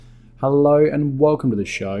Hello and welcome to the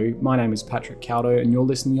show. My name is Patrick Caldo and you're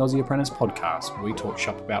listening to the Aussie Apprentice podcast, where we talk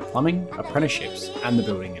shop about plumbing, apprenticeships and the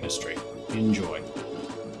building industry. Enjoy.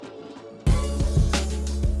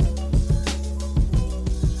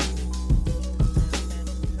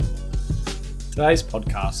 Today's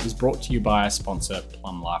podcast is brought to you by our sponsor,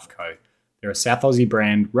 Plum Life Co. They're a South Aussie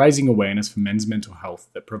brand raising awareness for men's mental health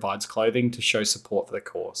that provides clothing to show support for the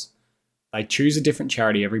cause. They choose a different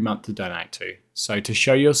charity every month to donate to. So to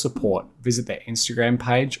show your support, visit their Instagram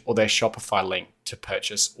page or their Shopify link to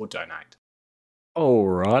purchase or donate.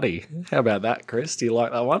 Alrighty. How about that, Chris? Do you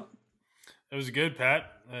like that one? It was good, Pat.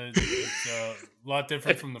 It's a lot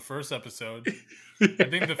different from the first episode. I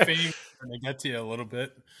think the fame is going to get to you a little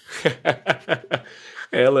bit.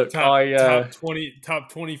 Yeah, look, top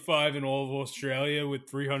 25 in all of Australia with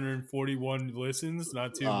 341 listens.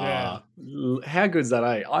 Not too bad. How good's that,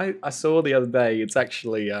 eh? I saw the other day. It's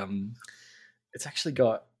actually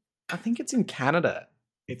got. I think it's in Canada.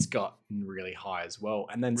 It's got really high as well,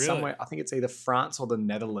 and then somewhere I think it's either France or the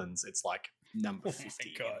Netherlands. It's like number 50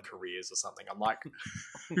 in careers or something. I'm like,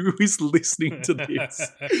 who is listening to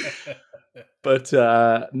this? But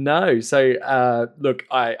no. So look,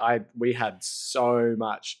 we had so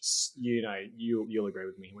much. You'll agree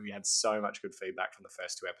with me. We had so much good feedback from the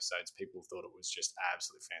first two episodes. People thought it was just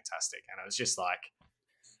absolutely fantastic, and it was just like,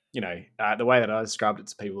 the way that I described it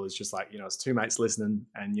to people is just like, it's two mates listening,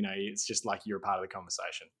 and it's just like you're a part of the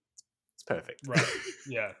conversation. It's perfect, right?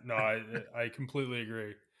 Yeah, no, I completely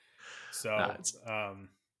agree. So, I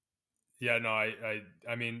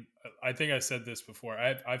mean, I think I said this before.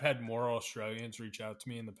 I've had more Australians reach out to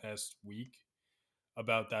me in the past week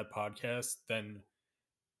about that podcast than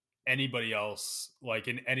anybody else, like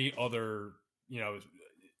in any other,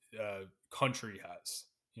 country has.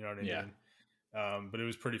 You know what I mean? But it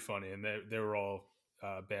was pretty funny, and they were all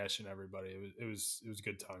bashing everybody. It was a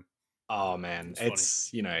good time. Oh man, it's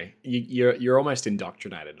you're almost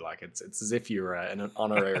indoctrinated. Like it's as if you're an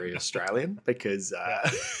honorary Australian, because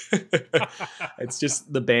it's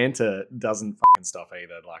just the banter doesn't fucking stop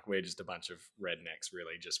either. Like we're just a bunch of rednecks,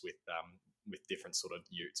 really, just with different sort of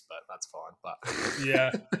utes, but that's fine. But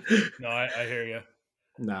yeah, no, I hear you.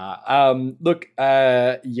 Nah. Look.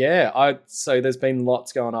 So there's been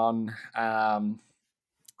lots going on.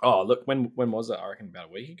 Oh, look, when was it? I reckon about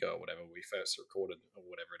a week ago or whatever we first recorded, or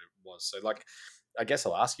whatever it was. So, like, I guess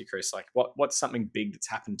I'll ask you, Chris, like, what's something big that's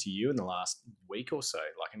happened to you in the last week or so?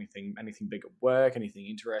 Like anything big at work, anything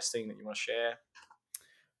interesting that you want to share?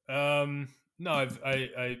 No,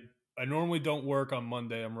 I normally don't work on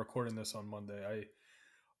Monday. I'm recording this on Monday.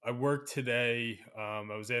 I work today. I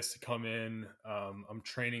was asked to come in. I'm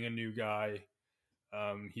training a new guy.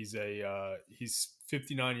 He's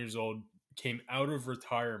 59 years old. Came out of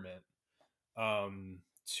retirement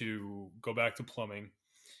to go back to plumbing.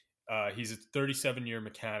 He's a 37-year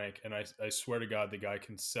mechanic, and I swear to God, the guy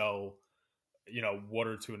can sell,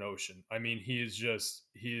 water to an ocean. I mean, he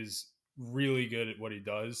is really good at what he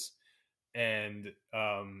does, and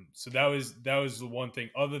so that was the one thing.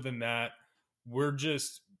 Other than that, we're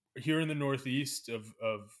just here in the Northeast of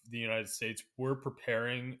the United States. We're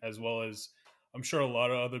preparing, as well as I'm sure a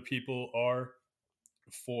lot of other people are,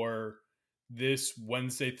 for this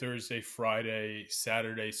Wednesday, Thursday, Friday,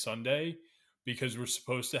 Saturday, Sunday, because we're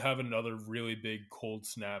supposed to have another really big cold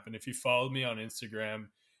snap. And if you follow me on Instagram,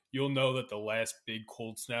 you'll know that the last big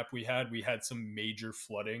cold snap we had some major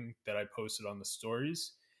flooding that I posted on the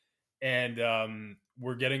stories. And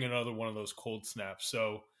we're getting another one of those cold snaps.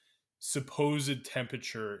 So supposed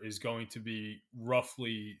temperature is going to be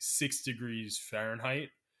roughly 6 degrees Fahrenheit.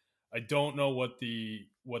 I don't know what the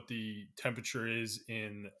temperature is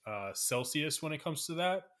in Celsius when it comes to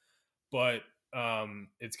that, but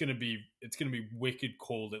it's gonna be wicked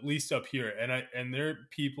cold, at least up here. And there are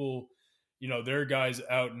people, there are guys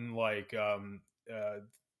out in like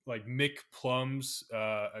Mick Plum's.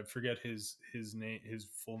 I forget his name, his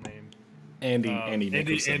full name. Andy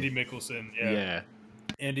Mickelson. Andy Mickelson. Yeah.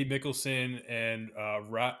 Andy Mickelson and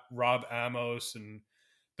Rob Amos and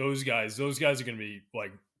those guys. Those guys are gonna be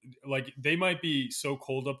like they might be so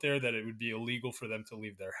cold up there that it would be illegal for them to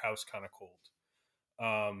leave their house kind of cold,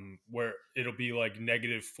 where it'll be like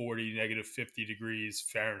 -40, -50 degrees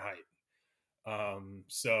Fahrenheit.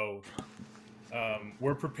 So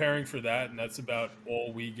we're preparing for that, and that's about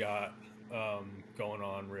all we got going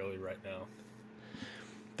on really right now.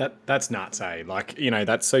 That's nuts, eh? Like,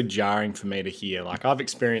 that's so jarring for me to hear. Like I've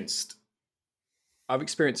experienced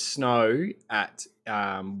snow at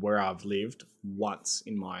where I've lived once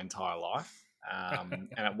in my entire life, and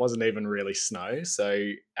it wasn't even really snow.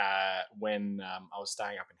 So when I was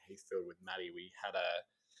staying up in Heathfield with Maddie, we had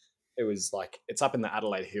it was like, it's up in the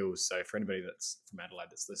Adelaide Hills. So for anybody that's from Adelaide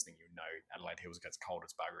that's listening, you know Adelaide Hills gets cold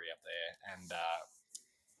as buggery up there, and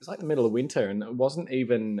it was like the middle of winter, and it wasn't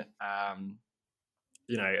even.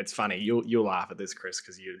 It's funny. You'll laugh at this, Chris,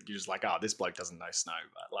 because you're just like, oh, this bloke doesn't know snow.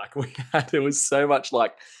 But like it was so much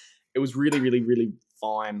like, it was really, really, really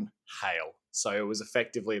fine hail. So it was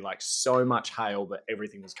effectively like so much hail that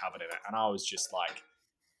everything was covered in it, and I was just like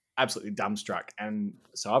absolutely dumbstruck. And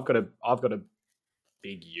so I've got a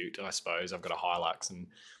big ute, I suppose. I've got a Hilux, and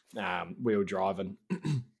we were driving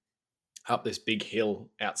up this big hill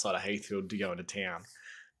outside of Heathfield to go into town.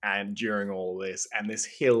 And during all this, and this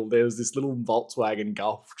hill, there was this little Volkswagen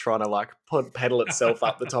Golf trying to like pedal itself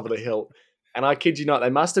up the top of the hill. And I kid you not, they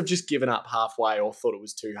must have just given up halfway or thought it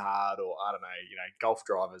was too hard, or I don't know, golf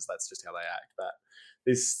drivers, that's just how they act. But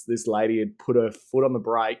this lady had put her foot on the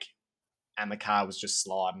brake and the car was just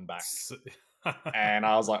sliding back. And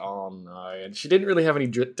I was like, oh no. And she didn't really have any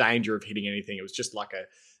danger of hitting anything. It was just like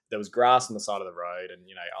there was grass on the side of the road. And,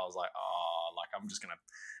 I was like, oh, like I'm just going to,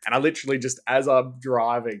 and I literally just, as I'm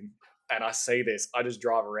driving and I see this, I just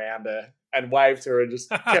drive around her and waved to her and just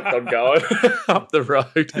kept on going up the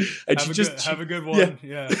road. And have a good one.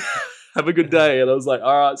 Yeah. Have a good day. And I was like,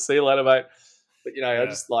 all right, see you later, mate. But, I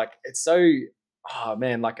just like, it's so, oh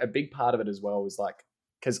man, like a big part of it as well was like,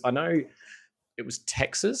 because I know it was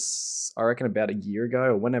Texas, I reckon about a year ago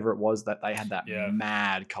or whenever it was, that they had that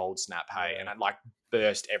mad cold snap, hey, and it like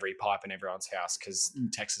burst every pipe in everyone's house because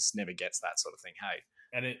Texas never gets that sort of thing, hey.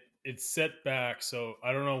 And it set back, so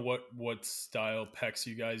I don't know what style PEX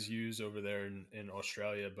you guys use over there in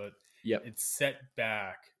Australia, but it set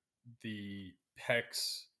back the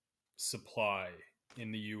PEX supply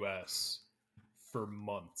in the US for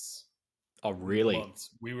months. Oh, really? Months.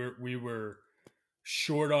 We were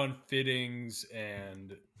short on fittings,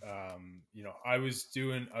 and I was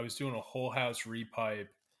doing a whole house repipe,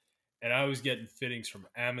 and I was getting fittings from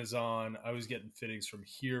Amazon. I was getting fittings from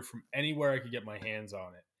here, from anywhere I could get my hands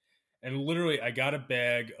on it. And literally, I got a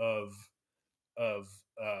bag of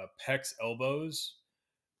PEX elbows,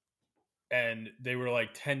 and they were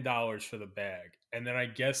like $10 for the bag. And then I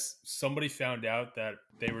guess somebody found out that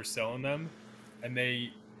they were selling them, and they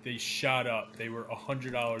shot up. They were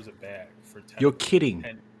 $100 a bag for 10. You're kidding.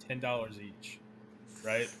 $10 each,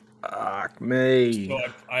 right? Fuck me. So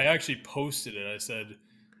I actually posted it. I said,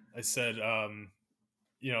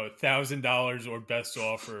 $1,000 or best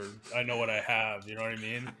offer. I know what I have. You know what I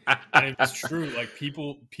mean? And it was true. Like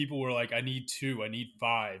people were like, I need 2, I need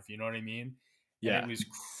 5. You know what I mean? Yeah. And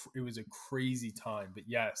it was a crazy time. But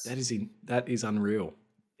yes, that is unreal.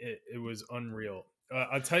 It was unreal.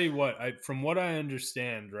 I'll tell you what. From what I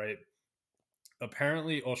understand, right?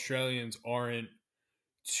 Apparently, Australians aren't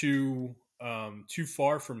too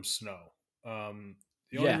far from snow.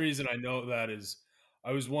 The only reason I know that is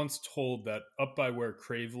I was once told that up by where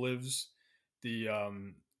Crave lives, the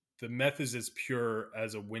meth is as pure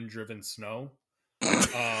as a wind-driven snow.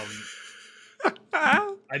 I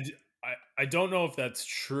don't know if that's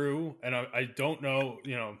true, and I don't know.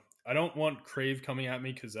 I don't want Crave coming at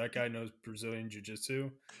me because that guy knows Brazilian jiu-jitsu.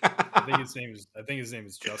 I think his name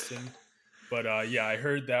is Justin. But I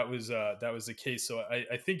heard that was the case. So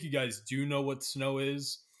I think you guys do know what snow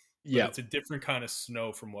is. Yeah, it's a different kind of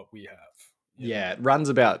snow from what we have. Yeah, it runs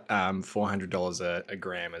about $400 a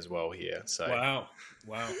gram as well here. So wow,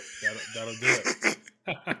 that'll do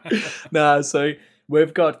it. No, so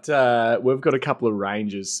we've got a couple of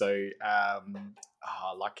ranges. So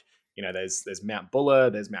there's Mount Buller,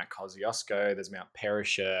 there's Mount Kosciuszko, there's Mount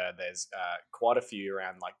Perisher, there's quite a few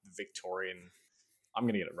around like the Victorian. I'm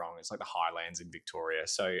going to get it wrong. It's like the Highlands in Victoria.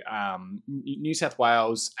 So New South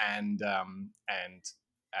Wales and the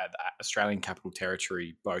Australian Capital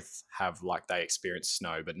Territory both have like they experience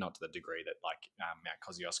snow, but not to the degree that like Mount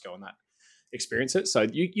Kosciuszko and that experience it. So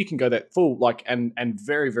you can go that full like and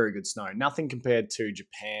very, very good snow. Nothing compared to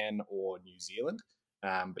Japan or New Zealand.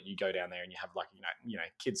 But you go down there and you have like,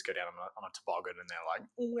 kids go down on a toboggan and they're like,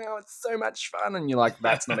 wow, it's so much fun. And you're like,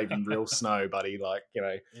 that's not even real snow, buddy. Like,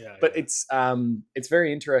 but it's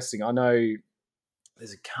very interesting. I know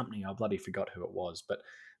there's a company, I bloody forgot who it was, but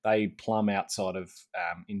they plumb outside of,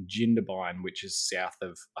 in Jindabyne, which is south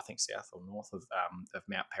or north of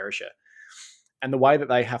Mount Perisher. And the way that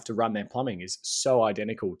they have to run their plumbing is so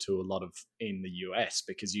identical to a lot of in the US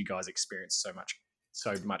because you guys experience so much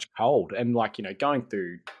cold. And like, going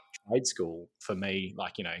through trade school for me,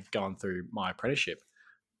 like, going through my apprenticeship,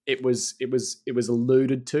 it was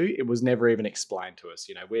alluded to. It was never even explained to us.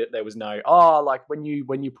 There was no, like when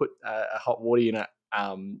you put a hot water in a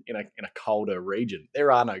colder region,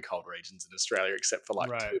 there are no cold regions in Australia except for like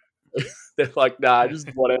two. They're like, nah, just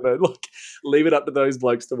whatever. Like, leave it up to those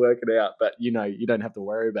blokes to work it out. But you don't have to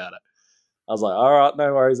worry about it. I was like, all right,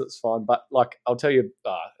 no worries, it's fine. But like, I'll tell you,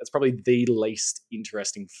 it's probably the least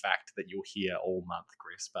interesting fact that you'll hear all month,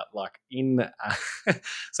 Chris. But like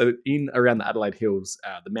so in around the Adelaide Hills,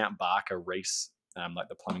 the Mount Barker Reese, like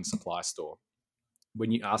the plumbing supply store,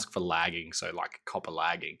 when you ask for lagging, so like copper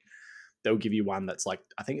lagging, they'll give you one that's like,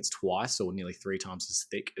 I think it's twice or nearly 3 times as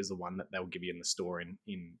thick as the one that they'll give you in the store in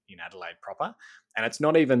Adelaide proper. And it's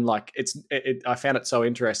not even like I found it so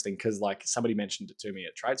interesting because like somebody mentioned it to me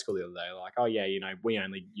at trade school the other day, like, oh yeah, we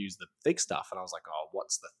only use the thick stuff. And I was like, oh,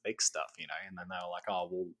 what's the thick stuff? And then they were like, oh,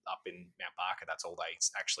 well, up in Mount Barker, that's all they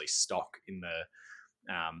actually stock in the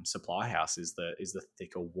supply house is the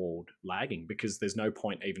thicker walled lagging, because there's no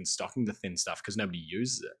point even stocking the thin stuff because nobody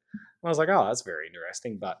uses it. And I was like, oh, that's very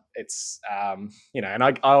interesting. But it's and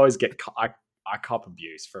I always get I cop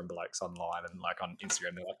abuse from blokes online and like on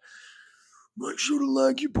Instagram. They're like, make sure to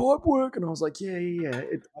lag your pipe work, and I was like, yeah.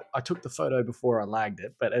 I took the photo before I lagged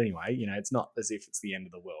it, but anyway, it's not as if it's the end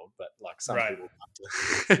of the world. But like some people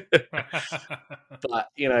have to. But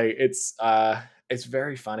it's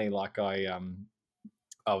very funny. Like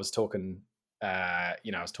I was talking,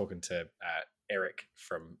 to Eric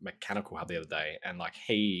from Mechanical Hub the other day, and like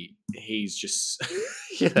he's just,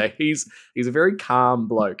 he's a very calm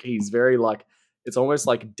bloke. He's very like, it's almost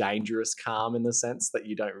like dangerous calm in the sense that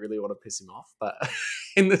you don't really want to piss him off, but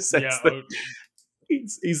in the sense that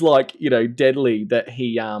he's like, deadly, that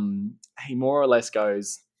he more or less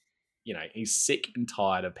goes, he's sick and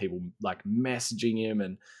tired of people like messaging him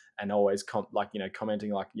and always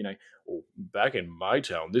commenting like, well, back in my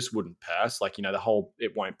town, this wouldn't pass. Like, the whole,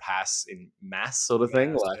 it won't pass in mass sort of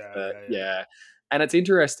thing. Like, yeah. And it's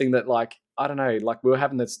interesting that like, I don't know, like we were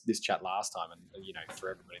having this chat last time, and for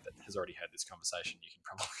everybody that has already heard this conversation, you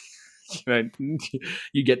can probably,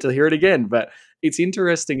 you get to hear it again. But it's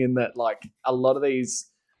interesting in that like a lot of these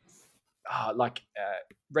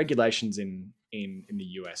regulations in the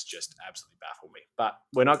US just absolutely baffle me. But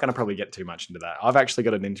we're not going to probably get too much into that. I've actually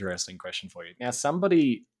got an interesting question for you. Now,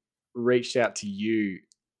 somebody reached out to you,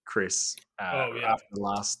 Chris, after the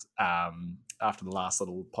last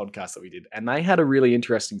little podcast that we did, and they had a really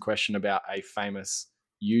interesting question about a famous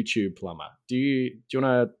YouTube plumber. Do you want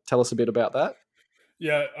to tell us a bit about that?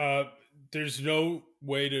 Yeah, there's no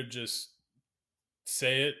way to just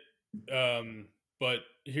say it, but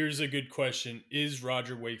here's a good question: is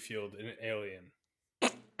Roger Wakefield an alien?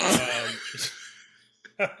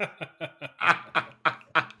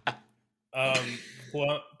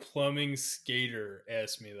 Plumbing Skater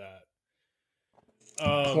asked me that.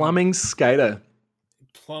 Plumbing Skater.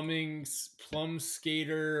 Plum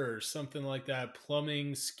Skater or something like that.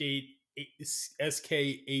 Plumbing Skate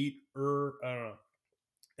SK8 I don't know.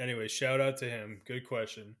 Anyway, shout out to him. Good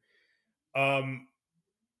question.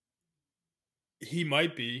 He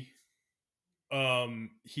might be.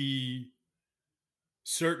 He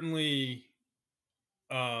certainly.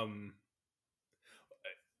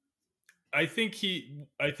 I think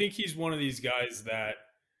he's one of these guys that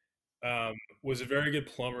was a very good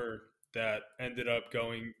plumber that ended up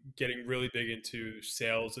getting really big into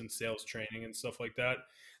sales and sales training and stuff like that.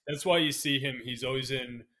 That's why you see him. He's always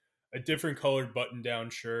in a different colored button-down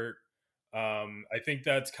shirt. I think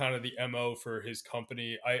that's kind of the MO for his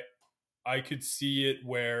company. I could see it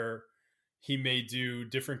where he may do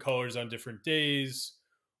different colors on different days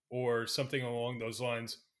or something along those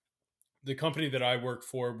lines. The company that I work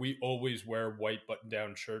for, we always wear white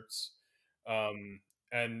button-down shirts. But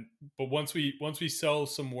once we sell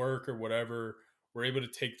some work or whatever, we're able to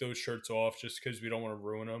take those shirts off just because we don't want to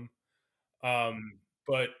ruin them.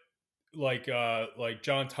 But like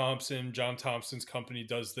John Thompson's company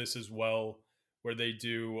does this as well, where they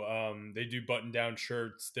do button down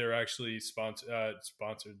shirts. They're actually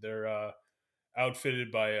sponsored. They're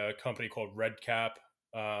outfitted by a company called Red Cap,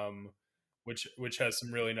 which has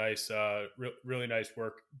some really nice really nice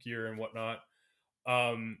work gear and whatnot.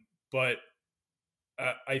 But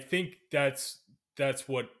I think that's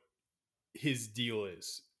what his deal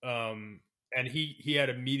is. And he had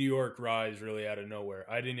a meteoric rise really out of nowhere.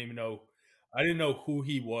 I didn't know who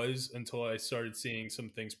he was until I started seeing some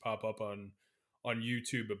things pop up on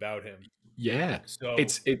YouTube about him. Yeah. So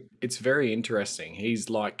it's very interesting. He's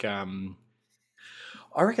like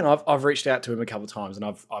I reckon I've reached out to him a couple of times, and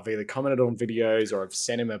I've either commented on videos or I've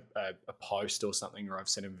sent him a post or something, or I've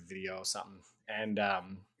sent him a video or something.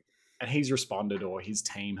 And he's responded, or his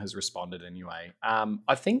team has responded anyway.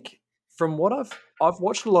 I think from what I've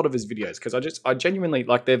watched a lot of his videos because I genuinely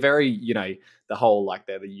like they're very, the whole like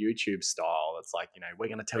they're the YouTube style. It's like, we're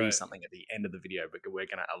going to tell you Right. something at the end of the video, but we're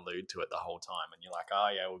going to allude to it the whole time, and you're like, oh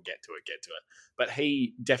yeah, we'll get to it. But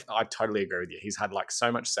he definitely, I totally agree with you. He's had like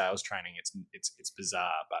so much sales training, it's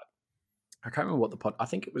bizarre. But I can't remember what I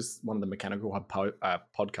think it was one of the Mechanical Hub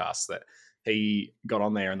podcasts that he got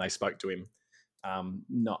on there and they spoke to him.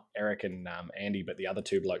 Not Eric and Andy, but the other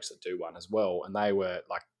two blokes that do one as well. And they were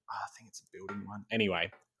like, I think it's a building one.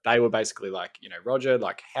 Anyway, they were basically like, Roger,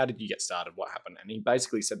 like, how did you get started? What happened? And he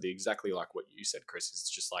basically said exactly like what you said, Chris. It's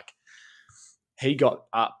just like he got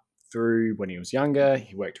up through when he was younger.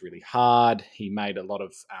 He worked really hard. He made a lot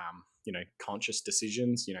of, conscious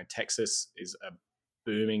decisions. Texas is a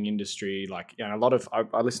booming industry. Like, a lot of,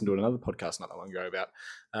 I listened to another podcast not that long ago about,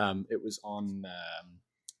 it was on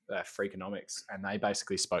Freakonomics, and they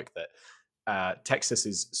basically spoke that Texas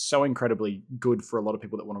is so incredibly good for a lot of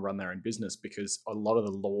people that want to run their own business because a lot of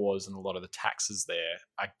the laws and a lot of the taxes there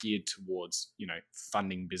are geared towards,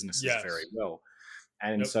 funding businesses very Yes. well.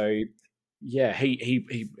 And Yep. so, yeah,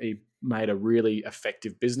 he made a really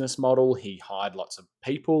effective business model. He hired lots of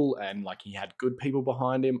people and like he had good people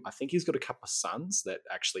behind him. I think he's got a couple of sons that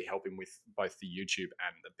actually help him with both the YouTube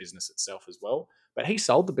and the business itself as well. But he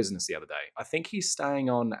sold the business the other day. I think he's staying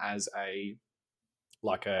on as a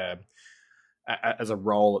as a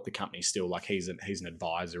role at the company still, like he's an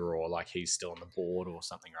advisor or like he's still on the board or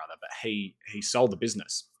something or other. But he sold the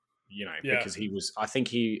business, Yeah. because I think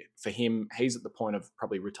he's at the point of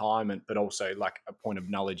probably retirement, but also like a point of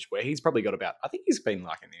knowledge where he's probably got I think he's been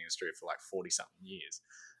like in the industry for like 40 something years.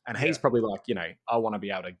 And he's probably like, I want to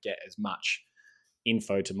be able to get as much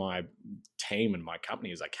info to my team and my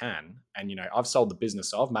company as I can. And, I've sold the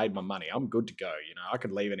business, so I've made my money. I'm good to go. I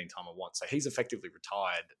could leave anytime I want. So he's effectively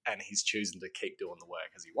retired and he's choosing to keep doing the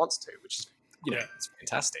work as he wants to, which is, it's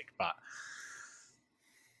fantastic. But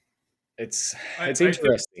it's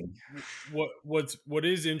interesting. What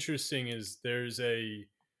is interesting is there's a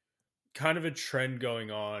kind of a trend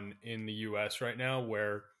going on in the US right now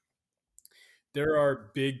where there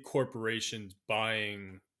are big corporations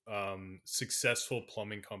buying successful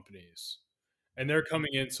plumbing companies, and they're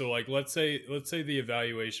coming in. So like let's say the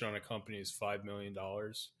evaluation on a company is $5 million,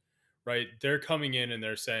 right? They're coming in and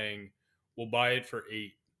they're saying we'll buy it for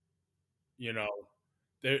 8. You know,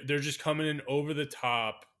 they're just coming in over the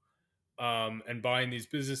top, and buying these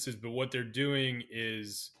businesses. But what they're doing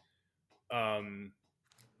is um,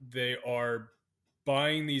 they are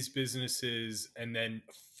buying these businesses and then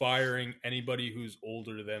firing anybody who's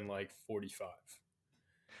older than like 45,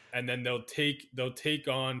 and then they'll take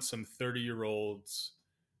on some 30-year-olds,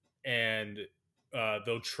 and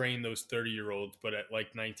they'll train those 30-year-olds, but at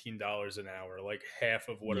like $19 an hour, like half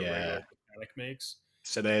of what a regular Yeah. mechanic makes.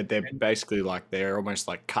 So they're And basically like they're almost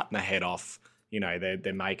like cutting the head off.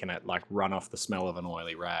 They're making it like run off the smell of an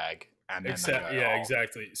oily rag, and then they go, yeah, oh,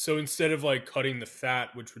 exactly. So instead of like cutting the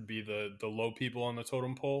fat, which would be the low people on the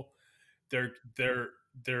totem pole, they're they're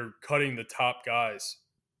they're cutting the top guys,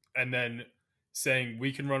 and then saying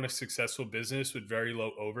we can run a successful business with very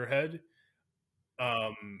low overhead,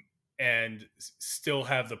 um, and still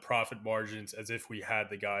have the profit margins as if we had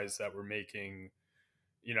the guys that were making,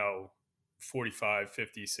 you know, 45,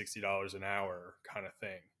 50, $60 an hour kind of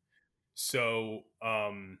thing. So,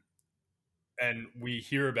 and we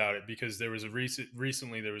hear about it because there was a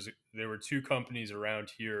recently there were two companies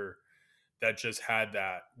around here that just had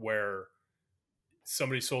that, where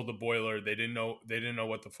somebody sold the boiler, they didn't know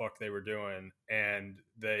what the fuck they were doing, and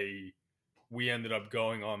we ended up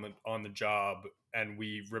going on the job, and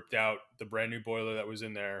we ripped out the brand new boiler that was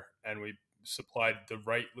in there, and we supplied the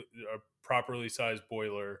right properly sized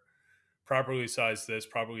boiler, properly sized this,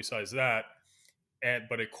 properly sized that, and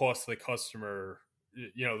but it costs the customer,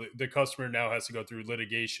 the customer now has to go through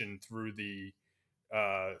litigation through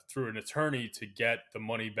an attorney to get the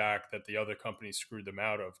money back that the other company screwed them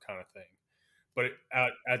out of, kind of thing. But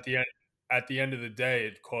at the end of the day,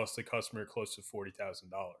 it costs the customer close to $40,000.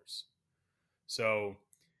 So,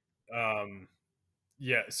 um,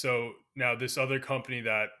 yeah. So now this other company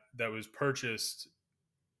that was purchased,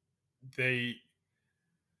 they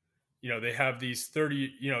they have these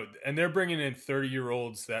 30, and they're bringing in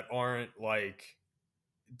 30-year-olds that aren't like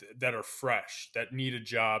that are fresh, that need a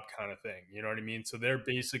job, kind of thing. You know what I mean? So they're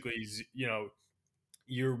basically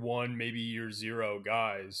year one, maybe year zero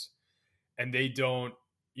guys, and they don't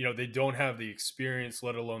have the experience,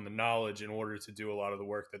 let alone the knowledge, in order to do a lot of the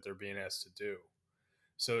work that they're being asked to do.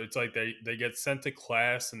 So it's like they get sent to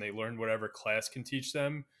class and they learn whatever class can teach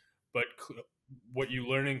them, but what you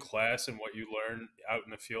learn in class and what you learn out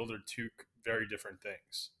in the field are two very different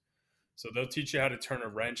things. So they'll teach you how to turn a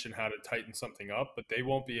wrench and how to tighten something up, but they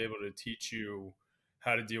won't be able to teach you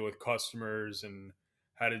how to deal with customers and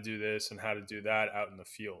how to do this and how to do that out in the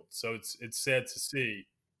field. So it's sad to see,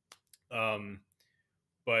 um,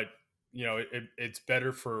 but it's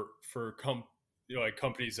better for like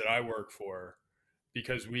companies that I work for,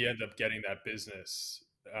 because we end up getting that business,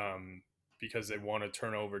 because they want to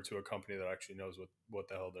turn over to a company that actually knows what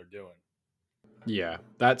the hell they're doing. Yeah,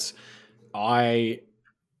 that's I.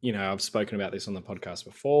 I've spoken about this on the podcast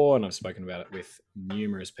before, and I've spoken about it with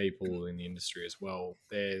numerous people in the industry as well.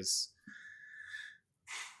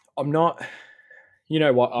 I'm not. You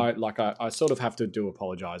know what? I sort of have to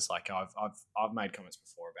apologize. Like I've made comments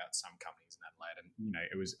before about some companies in Adelaide, and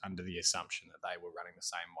it was under the assumption that they were running the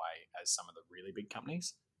same way as some of the really big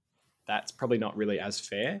companies. That's probably not really as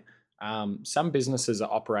fair. Some businesses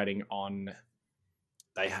are operating on,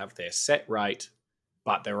 they have their set rate,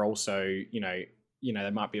 but they're also, they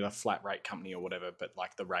might be a flat rate company or whatever, but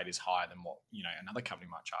like the rate is higher than what, another company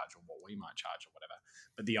might charge or what we might charge or whatever.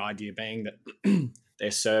 But the idea being that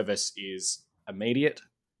their service is immediate.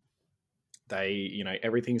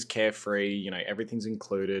 Everything's carefree, everything's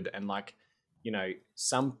included. And like,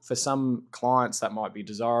 for some clients that might be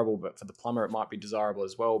desirable, but for the plumber, it might be desirable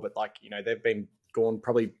as well. But like, they've been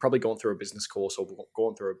probably gone through a business course or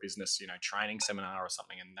gone through a business, training seminar or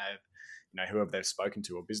something. And they've, whoever they've spoken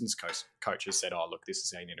to or business coach has said, oh, look, this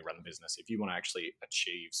is how you need to run the business. If you want to actually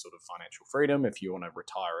achieve sort of financial freedom, if you want to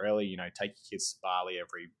retire early, take your kids to Bali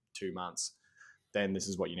every 2 months, then this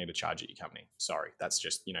is what you need to charge at your company. Sorry, that's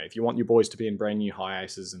just, if you want your boys to be in brand new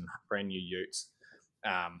Hiaces and brand new Utes,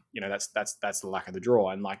 that's the luck of the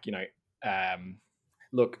draw. And like,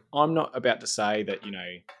 look, I'm not about to say that,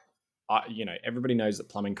 everybody knows that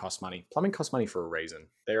plumbing costs money. Plumbing costs money for a reason.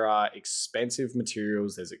 There are expensive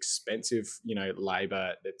materials. There's expensive,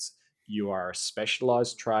 labor. You are a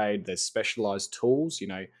specialized trade. There's specialized tools.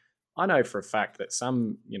 I know for a fact that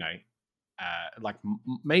some, like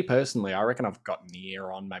me personally, I reckon I've got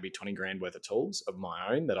near on maybe 20 grand worth of tools of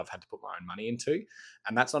my own that I've had to put my own money into.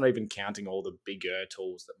 And that's not even counting all the bigger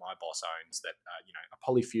tools that my boss owns, that,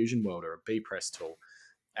 a polyfusion welder, a B-press tool,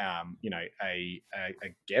 a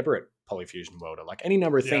Geberit polyfusion welder, like any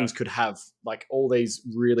number of things could have like all these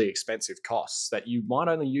really expensive costs that you might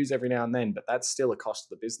only use every now and then, but that's still a cost of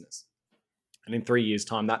the business. And in 3 years'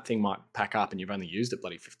 time, that thing might pack up and you've only used it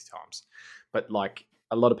bloody 50 times. But like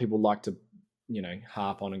a lot of people like to,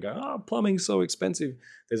 harp on and go, oh, plumbing's so expensive.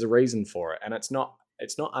 There's a reason for it. And it's not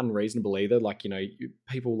unreasonable either. Like,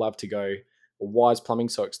 people love to go, well, why is plumbing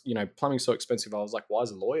so expensive? I was like, why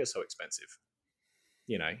is a lawyer so expensive?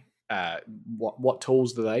 What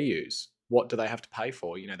tools do they use? What do they have to pay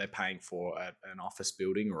for? They're paying for an office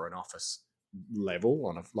building or an office level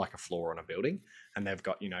on a floor on a building, and they've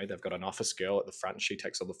got an office girl at the front, and she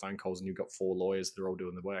takes all the phone calls, and you've got 4 lawyers, they're all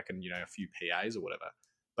doing the work, and a few PAs or whatever.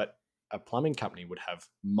 But a plumbing company would have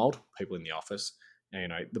multiple people in the office,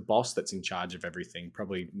 the boss that's in charge of everything,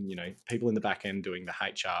 probably people in the back end doing the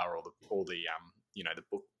HR or the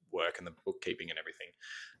book work and the bookkeeping and everything.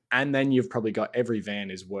 And then you've probably got every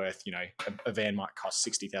van is worth, a van might cost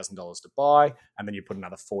 $60,000 to buy, and then you put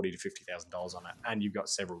another $40,000 to $50,000 on it, and you've got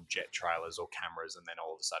several jet trailers or cameras, and then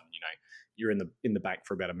all of a sudden, you're in the bank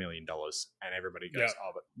for about $1 million, and everybody goes,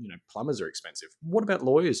 oh, but plumbers are expensive. What about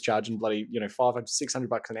lawyers charging bloody $500,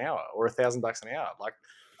 $600 an hour or $1,000 an hour? Like,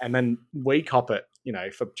 and then we cop it,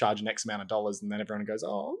 for charging X amount of dollars, and then everyone goes,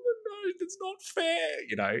 oh no, it's not fair,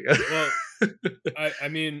 Well, I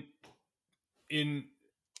mean,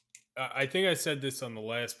 I think I said this on the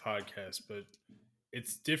last podcast, but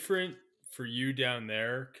it's different for you down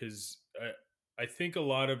there because I think a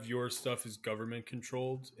lot of your stuff is government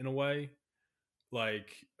controlled in a way. Like,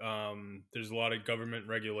 there's a lot of government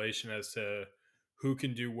regulation as to who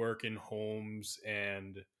can do work in homes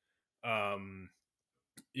and, um,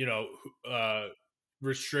 you know,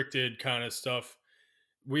 restricted kind of stuff.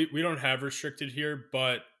 We don't have restricted here,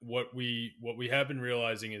 but what we have been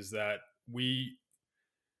realizing is that we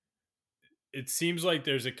it seems like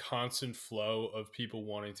there's a constant flow of people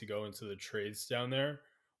wanting to go into the trades down there,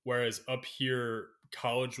 whereas up here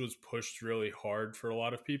college was pushed really hard for a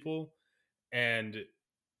lot of people, and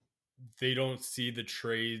they don't see the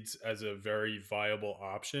trades as a very viable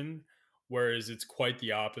option, whereas it's quite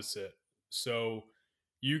the opposite. So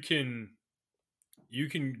you can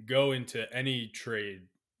go into any trade,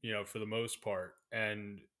 for the most part,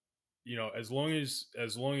 and as long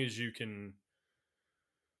as you can,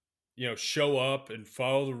 show up and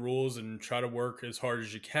follow the rules and try to work as hard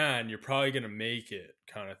as you can, you're probably going to make it,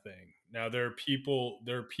 kind of thing. Now there are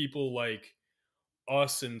people like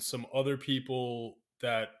us and some other people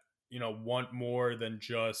that want more than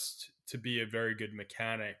just to be a very good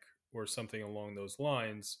mechanic or something along those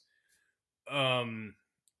lines.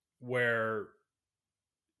 Where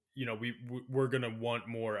we're going to want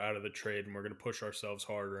more out of the trade, and we're going to push ourselves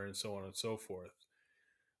harder, and so on and so forth.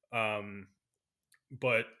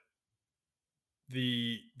 But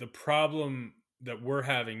the problem that we're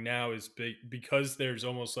having now is because there's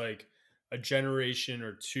almost like a generation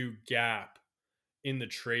or two gap in the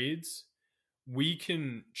trades. We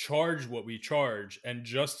can charge what we charge and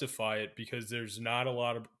justify it because there's not a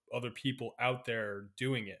lot of other people out there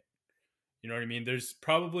doing it. You know what I mean? There's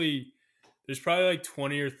probably like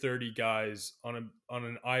 20 or 30 guys on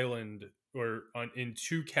an island or in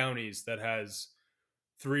two counties that has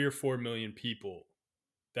 3 or 4 million people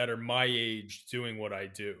that are my age doing what I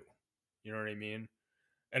do. You know what I mean?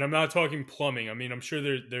 And I'm not talking plumbing. I mean, I'm sure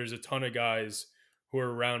there's a ton of guys who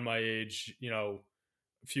are around my age,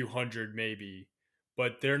 a few hundred maybe,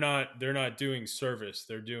 but they're not doing service.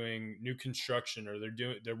 They're doing new construction, or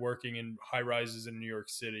they're working in high rises in New York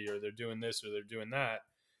City, or they're doing this or they're doing that.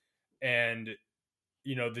 And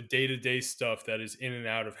the day-to-day stuff that is in and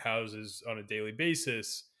out of houses on a daily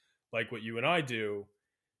basis, like what you and I do,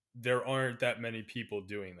 there aren't that many people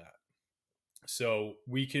doing that. So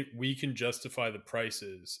we can justify the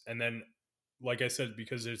prices. And then, like I said,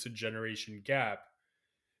 because there's a generation gap,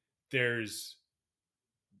 there's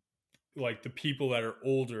like the people that are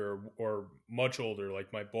older or much older,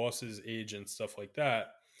 like my boss's age and stuff like that.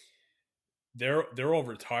 They're all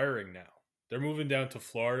retiring now. They're moving down to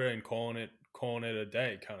Florida and calling it a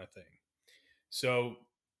day, kind of thing. So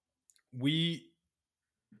we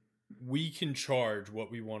we can charge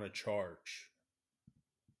what we want to charge.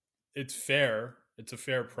 It's fair. It's a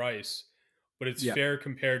fair price, but it's Yeah. fair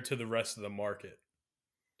compared to the rest of the market.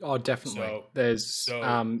 Oh, definitely. So There's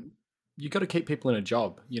so you got to keep people in a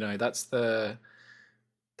job. That's the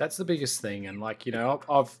biggest thing. And like,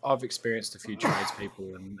 I've experienced a few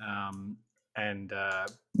tradespeople and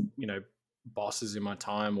bosses in my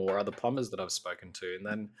time, or other plumbers that I've spoken to, and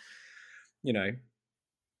then you know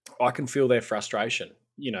I can feel their frustration.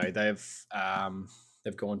 They've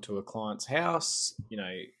gone to a client's house.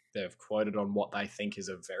 They've quoted on what they think is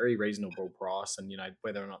a very reasonable price, and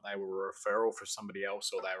whether or not they were a referral for somebody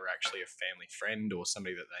else, or they were actually a family friend or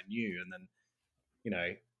somebody that they knew, and then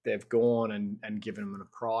they've gone and given them a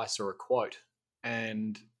price or a quote,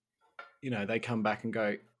 and they come back and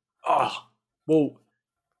go, oh, well,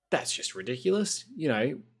 that's just ridiculous,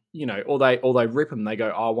 or they rip them. They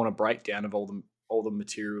go, oh, I want a breakdown of all the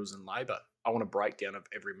materials and labor. I want a breakdown of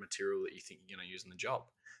every material that you think you're going to use in the job.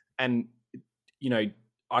 And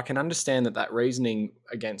I can understand that reasoning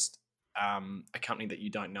against a company that you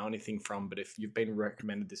don't know anything from. But if you've been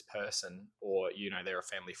recommended this person, or they're a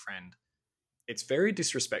family friend, it's very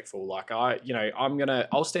disrespectful. Like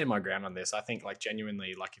I'll stand my ground on this. I think, like,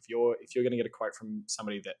 genuinely, like, if you're going to get a quote from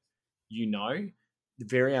somebody that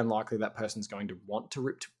very unlikely that person's going to want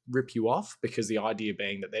to rip you off, because the idea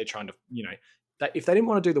being that they're trying to, that if they didn't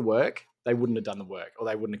want to do the work, they wouldn't have done the work, or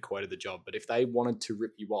they wouldn't have quoted the job. But if they wanted to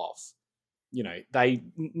rip you off, let me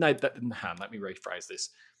rephrase this.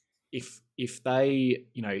 If they,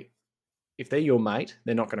 if they're your mate,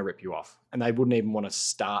 they're not going to rip you off, and they wouldn't even want to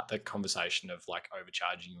start the conversation of like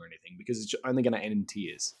overcharging you or anything, because it's only going to end in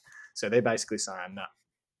tears. So they're basically saying, nah,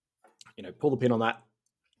 pull the pin on that.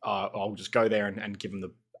 I'll just go there and give them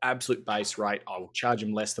the absolute base rate. I will charge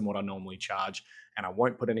them less than what I normally charge, and I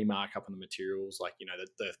won't put any markup on the materials. Like,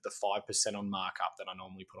 the 5% on markup that I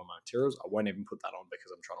normally put on my materials, I won't even put that on,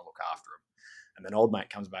 because I'm trying to look after them. And then old mate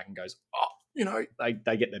comes back and goes, oh,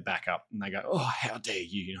 they get their back up and they go, oh, how dare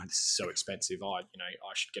you? This is so expensive. I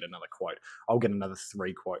should get another quote. I'll get another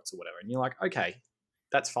 3 quotes or whatever. And you're like, okay,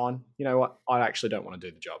 that's fine. You know what? I actually don't want to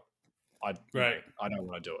do the job. I don't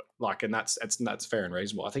want to do it. Like, and that's fair and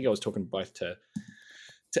reasonable. I think I was talking both to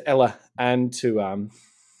Ella and to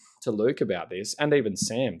Luke about this, and even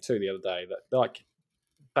Sam too, the other day, that, like,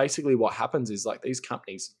 basically what happens is, like, these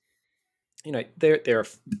companies,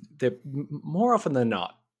 they're more often than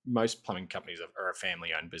not, most plumbing companies are a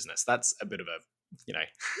family-owned business. That's a bit of a,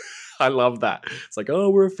 I love that. It's like,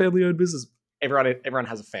 oh, we're a family-owned business. Everyone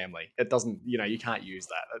has a family. It doesn't, you can't use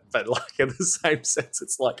that. But, like, in the same sense,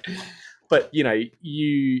 it's like, but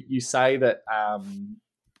you say that,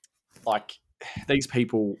 like, these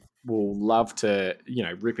people will love to,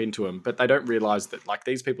 rip into them, but they don't realize that, like,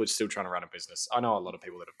 these people are still trying to run a business. I know a lot of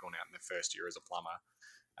people that have gone out in their first year as a plumber,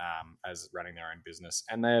 as running their own business,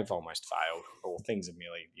 and they've almost failed, or things have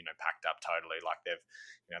merely, packed up totally. Like,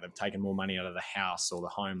 they've taken more money out of the house or the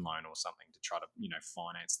home loan or something to try to,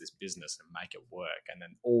 finance this business and make it work. And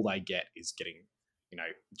then all they get is getting,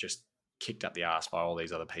 just kicked up the ass by all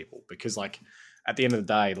these other people, because like at the end of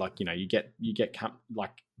the day, like, you know, you get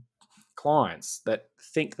like clients that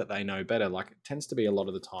think that they know better. Like, it tends to be a lot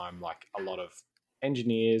of the time like a lot of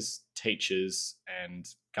engineers, teachers, and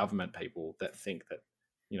government people that think that,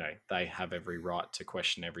 you know, they have every right to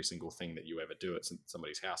question every single thing that you ever do at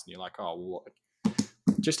somebody's house, and you're like, oh well,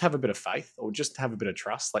 just have a bit of faith, or just have a bit of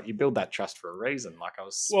trust. Like, you build that trust for a reason. Like I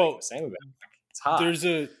was speaking to Well, Sam about, like, it's hard.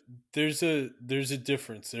 there's a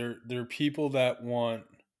difference. There are people that want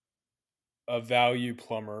a value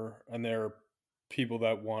plumber, and there are people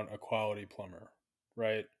that want a quality plumber,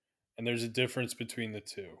 right? And there's a difference between the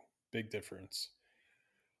two. Big difference.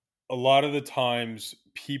 A lot of the times,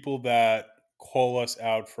 people that call us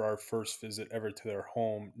out for our first visit ever to their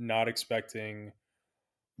home, not expecting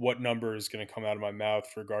what number is going to come out of my mouth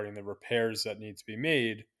regarding the repairs that need to be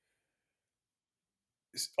made,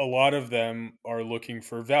 a lot of them are looking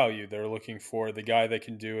for value. They're looking for the guy that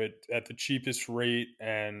can do it at the cheapest rate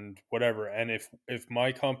and whatever. And if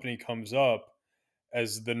my company comes up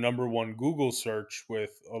as the number one Google search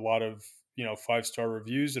with a lot of, 5-star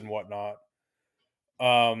reviews and whatnot,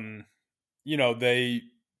 um, they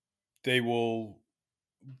will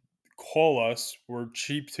call us. We're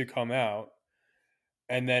cheap to come out,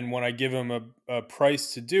 and then when I give them a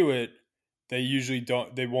price to do it, they usually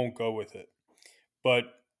don't. They won't go with it. But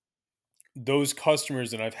those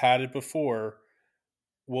customers, and I've had it before,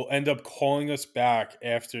 will end up calling us back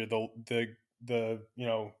after the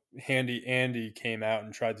handy Andy came out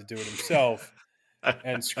and tried to do it himself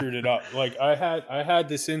and screwed it up. Like I had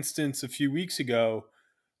this instance a few weeks ago.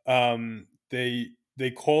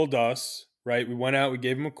 They called us, right? We went out, we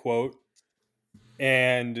gave them a quote,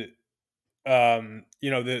 and they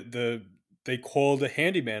called a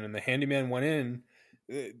handyman, and the handyman went in,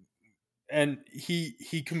 and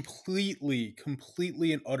he completely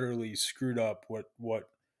and utterly screwed up what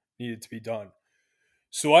needed to be done.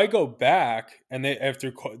 So I go back, and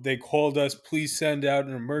they called us, please send out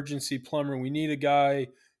an emergency plumber. We need a guy.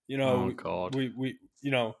 You Oh know, God. we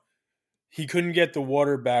he couldn't get the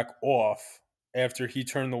water back off after he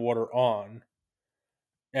turned the water on.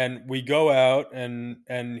 And we go out, and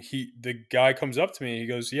the guy comes up to me. He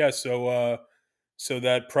goes, "Yeah, so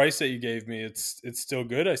that price that you gave me, it's still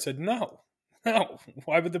good." I said, "No, no.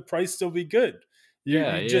 Why would the price still be good?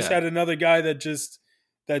 Yeah, You just yeah, had another guy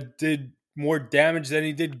that did more damage than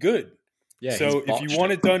he did good. yeah. He's So botched it.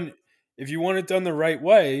 if you want it done the right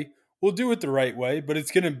way, we'll do it the right way. But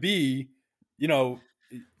it's going to be, you know,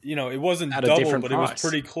 it wasn't At a double, different but it was price.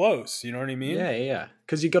 pretty close. You know what I mean? Yeah, yeah.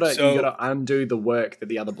 Because you gotta So undo the work that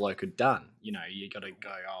the other bloke had done. You know, you gotta go,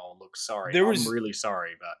 oh look, sorry, there I'm was really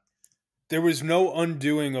sorry, but there was no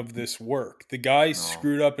undoing of this work. The guy oh,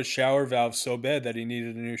 screwed up a shower valve so bad that he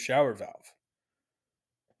needed a new shower valve.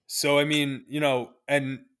 So I mean,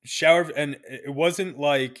 and it wasn't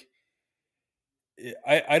like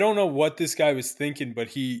I don't know what this guy was thinking, but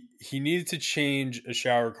he needed to change a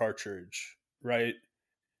shower cartridge, right?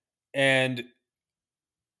 And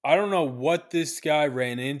I don't know what this guy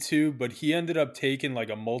ran into, but he ended up taking like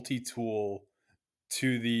a multi-tool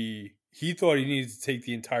to the he thought he needed to take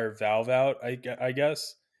the entire valve out, I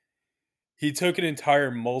guess. He took an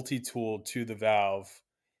entire multi-tool to the valve.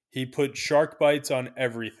 He put shark bites on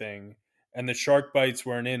everything, and the shark bites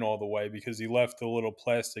weren't in all the way because he left a little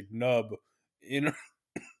plastic nub in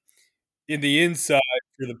in the inside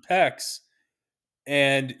for the pecs,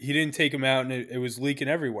 and he didn't take them out, and it was leaking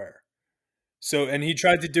everywhere. So, and he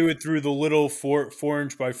tried to do it through the little 4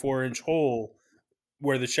 inch by 4 inch hole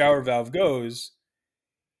where the shower valve goes.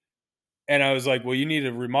 And I was like, well, you need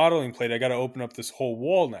a remodeling plate. I got to open up this whole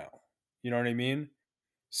wall now. You know what I mean?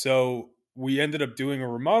 So we ended up doing a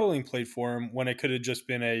remodeling plate for him when it could have just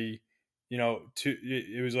been it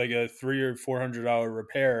was like a $300 or $400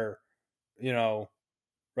 repair,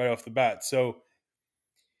 right off the bat. So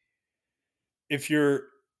if you're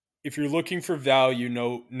looking for value,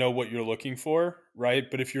 know what you're looking for, right?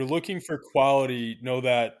 But if you're looking for quality, know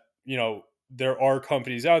that there are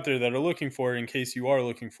companies out there that are looking for it in case you are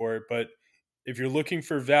looking for it. But if you're looking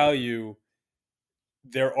for value,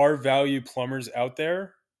 there are value plumbers out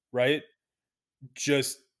there, right?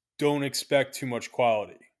 Just don't expect too much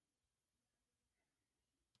quality.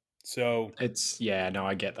 So yeah, no,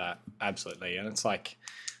 I get that absolutely, and it's like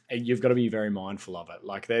you've got to be very mindful of it.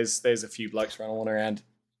 Like, there's a few blokes running around,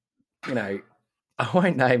 you know, I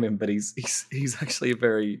won't name him, but he's actually a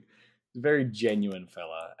very genuine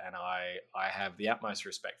fella, and I have the utmost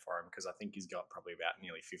respect for him because I think he's got probably about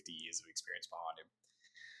nearly 50 years of experience behind him.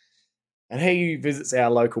 And he visits our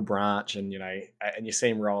local branch, and and you see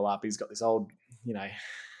him roll up. He's got this old, you know,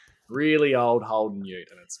 really old Holden ute,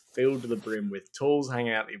 and it's filled to the brim with tools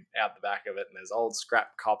hanging out the back of it, and there's old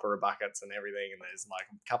scrap copper buckets and everything, and there's like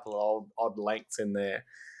a couple of old odd lengths in there,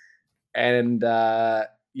 and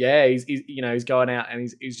yeah, he's going out and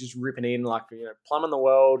he's just ripping in like plumbing the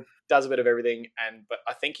world, does a bit of everything, but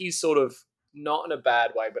I think he's sort of not in a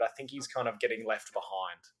bad way, but I think he's kind of getting left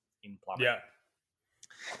behind in plumbing. Yeah.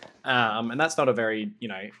 And that's not a very,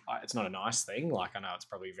 it's not a nice thing. Like I know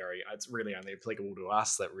it's really only applicable to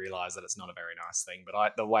us that realize that it's not a very nice thing.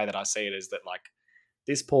 But the way that I see it is that like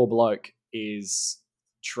this poor bloke is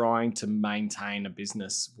trying to maintain a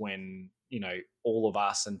business when, all of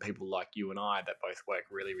us and people like you and I that both work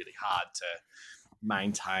really, really hard to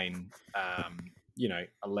maintain,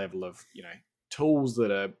 a level of, tools that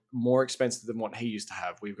are more expensive than what he used to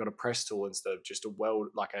have. We've got a press tool instead of just a weld,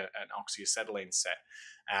 like an oxyacetylene set,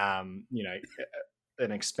 an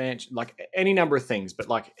expansion, like any number of things. But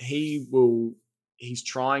like he's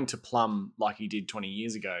trying to plumb like he did 20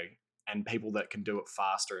 years ago, and people that can do it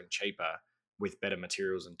faster and cheaper with better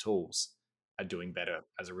materials and tools are doing better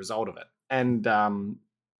as a result of it. And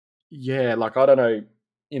yeah, like I don't know,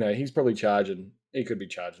 he's probably he could be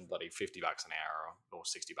charging bloody $50 an hour or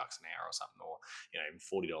 $60 an hour or something, or even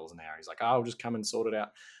 $40 an hour. He's like, oh, I'll just come and sort it out.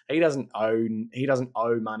 He doesn't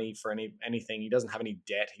owe money for anything. He doesn't have any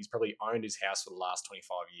debt. He's probably owned his house for the last 25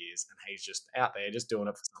 years, and he's just out there just doing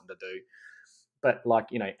it for something to do. But like,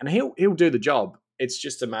 and he'll do the job. It's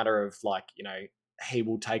just a matter of like, he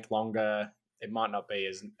will take longer. It might not be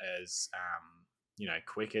as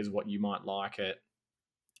quick as what you might like it.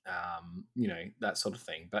 That sort of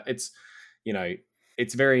thing. But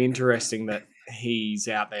it's very interesting that he's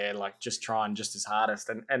out there like just trying just his hardest,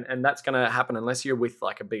 and that's going to happen unless you're with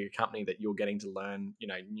like a bigger company that you're getting to learn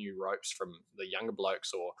new ropes from the younger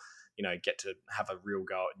blokes, or get to have a real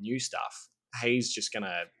go at new stuff. He's just going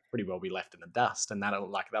to pretty well be left in the dust, and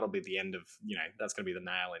that'll be the end of that's going to be the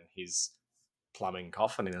nail in his plumbing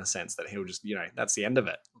coffin, in a sense that he'll just that's the end of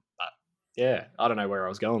it. But yeah, I don't know where I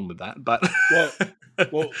was going with that, but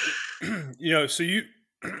well, so you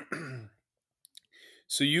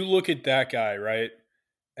so you look at that guy, right?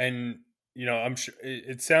 And I'm sure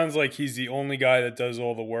it sounds like he's the only guy that does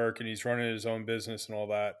all the work, and he's running his own business and all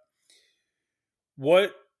that.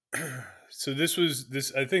 What? So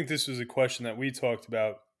I think this was a question that we talked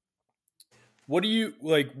about. What do you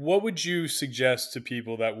like? What would you suggest to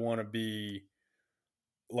people that want to be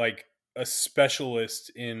like a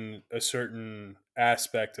specialist in a certain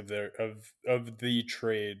aspect of of the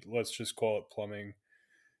trade? Let's just call it plumbing.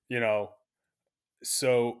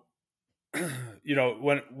 So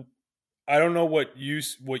when I don't know what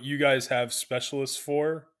you guys have specialists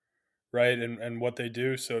for, right? And what they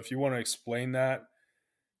do. So if you want to explain that,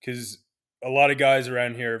 because a lot of guys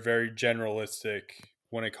around here are very generalistic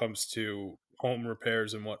when it comes to home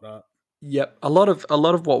repairs and whatnot. Yep, a lot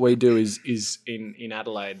of what we do is in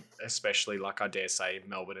Adelaide, especially. Like I dare say,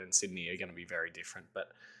 Melbourne and Sydney are going to be very different. But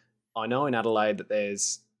I know in Adelaide that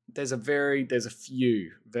there's a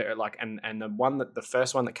few very like, and the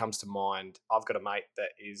first one that comes to mind. I've got a mate that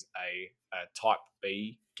is a Type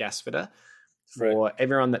B gas fitter. For Right.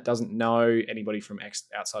 everyone that doesn't know anybody from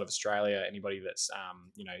outside of Australia, anybody that's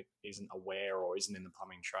isn't aware or isn't in the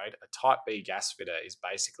plumbing trade, a Type B gas fitter is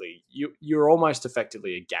basically you're almost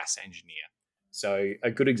effectively a gas engineer. So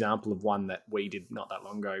a good example of one that we did not that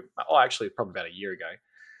long ago, actually probably about a year ago,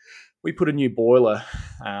 we put a new boiler.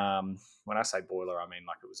 When I say boiler, I mean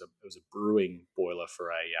like it was a brewing boiler for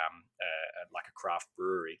like a craft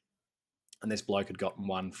brewery. And this bloke had gotten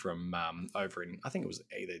one from over in, I think it was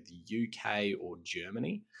either the UK or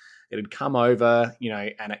Germany. It had come over,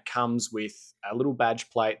 and it comes with a little badge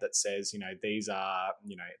plate that says, these are,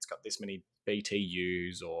 it's got this many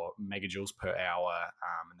BTUs or megajoules per hour,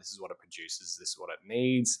 and this is what it produces, this is what it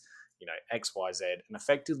needs, X, Y, Z. And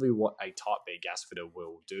effectively what a Type B gas fitter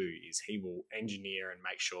will do is he will engineer and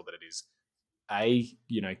make sure that it is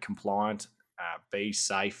compliant, B,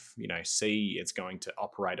 safe, C, it's going to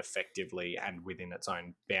operate effectively and within its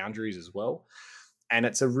own boundaries as well. And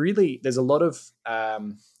there's a lot of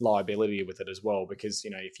liability with it as well, because,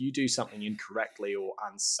 if you do something incorrectly or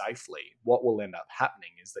unsafely, what will end up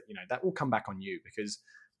happening is that, that will come back on you, because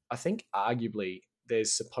I think arguably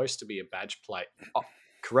there's supposed to be a badge plate. Oh,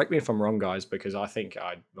 correct me if I'm wrong, guys, because I think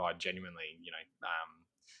I genuinely,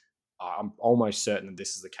 I'm almost certain that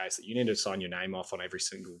this is the case, that you need to sign your name off on every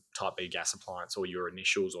single Type B gas appliance, or your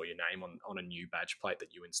initials or your name on a new badge plate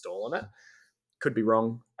that you install on it. Could be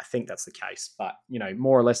wrong. I think that's the case, but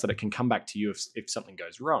more or less that it can come back to you if something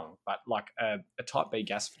goes wrong. But like a Type B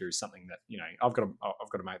gas fitter is something that I've got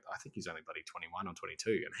a mate. I think he's only bloody 21 or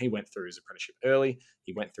 22, and he went through his apprenticeship early.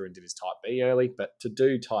 He went through and did his Type B early. But to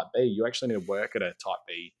do Type B, you actually need to work at a Type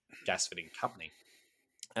B gas fitting company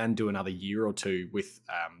and do another year or two with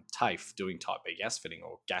TAFE doing Type B gas fitting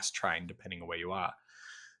or gas train, depending on where you are.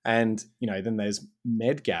 And then there's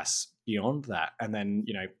med gas beyond that, and then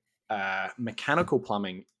mechanical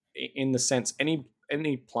plumbing, in the sense any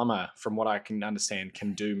plumber, from what I can understand,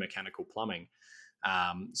 can do mechanical plumbing,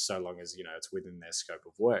 so long as it's within their scope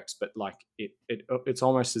of works. But like it's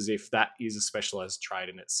almost as if that is a specialized trade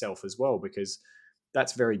in itself as well, because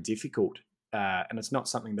that's very difficult. And it's not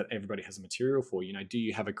something that everybody has a material for. Do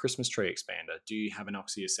you have a Christmas tree expander? Do you have an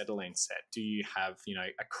oxyacetylene set? Do you have,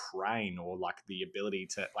 a crane, or like the ability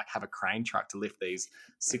to like have a crane truck to lift these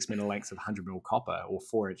 6 meter lengths of 100 mil copper or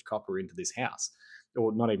 4-inch copper into this house,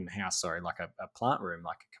 or not even house, sorry, like a plant room,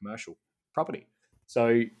 like a commercial property.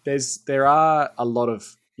 So there are a lot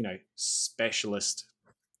of, specialist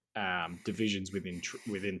divisions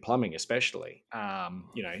within plumbing, especially.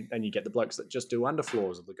 And you get the blokes that just do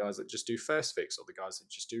underfloors, or the guys that just do first fix, or the guys that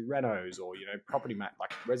just do renos, or property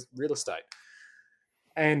like real estate.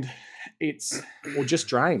 And or just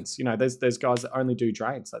drains. There's guys that only do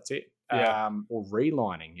drains. That's it. Yeah. Or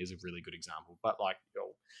relining is a really good example. But like,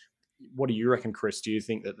 what do you reckon, Chris? Do you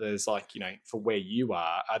think that there's like, for where you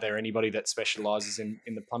are there anybody that specializes in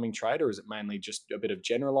the plumbing trade, or is it mainly just a bit of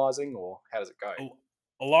generalizing, or how does it go?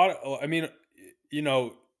 A lot of, I mean,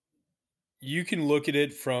 you can look at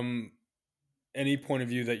it from any point of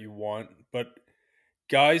view that you want, but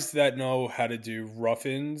guys that know how to do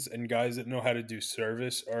rough-ins and guys that know how to do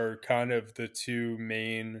service are kind of the two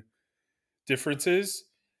main differences.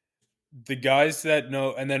 The guys that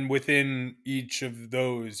know, and then within each of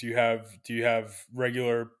those, do you have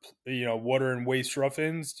regular, water and waste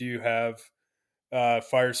rough-ins? Do you have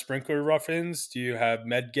fire sprinkler rough-ins? Do you have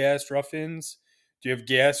med gas rough-ins? Do you have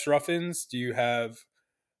gas rough-ins? Do you have,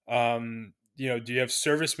 do you have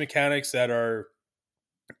service mechanics that are,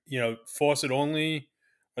 faucet only?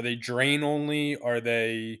 Are they drain only? Are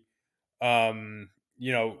they, copper,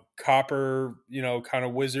 kind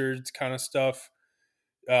of wizards kind of stuff?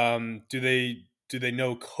 Do they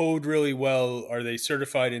know code really well? Are they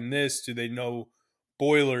certified in this? Do they know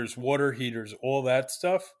boilers, water heaters, all that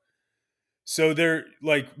stuff? So they're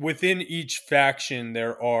like within each faction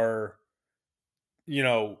there are, you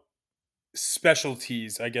know,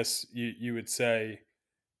 specialties, I guess you would say,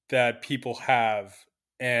 that people have.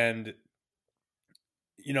 And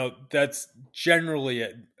that's generally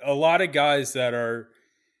it. A lot of guys that are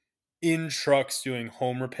in trucks doing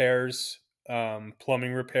home repairs,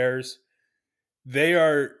 plumbing repairs, they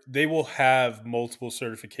will have multiple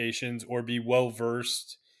certifications or be well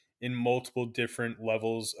versed in multiple different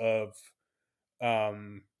levels of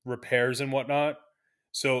repairs and whatnot.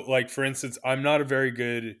 So, like for instance, I'm not a very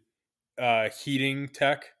good heating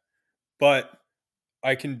tech, but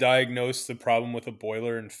I can diagnose the problem with a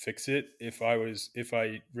boiler and fix it if I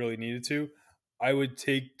really needed to. I would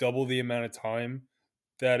take double the amount of time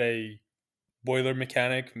that a boiler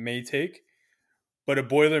mechanic may take, but a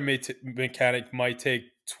boiler mechanic might take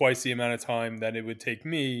twice the amount of time that it would take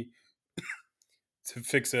me to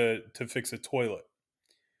fix a toilet.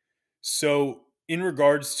 So, in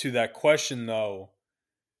regards to that question though,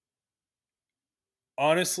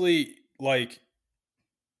 honestly, like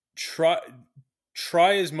try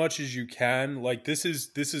try as much as you can. Like this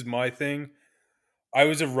is my thing. I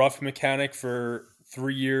was a rough mechanic for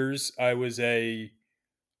 3 years. I was a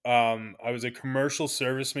commercial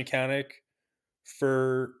service mechanic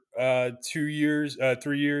for 2 years,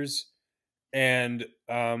 3 years, and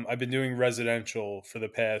I've been doing residential for the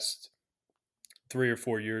past 3 or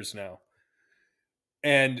 4 years now.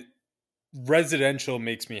 And residential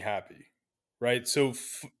makes me happy, right? So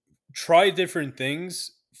try different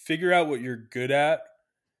things, figure out what you're good at,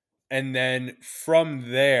 and then from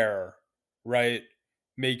there, right,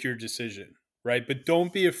 make your decision, right? But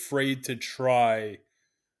don't be afraid to try,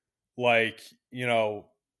 like,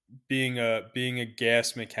 being a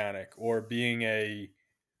gas mechanic or being a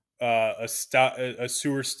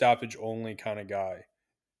sewer stoppage only kind of guy.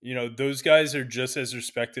 Those guys are just as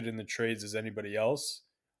respected in the trades as anybody else,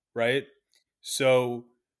 right? So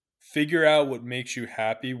figure out what makes you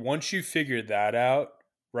happy. Once you figure that out,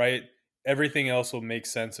 right, everything else will make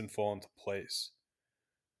sense and fall into place.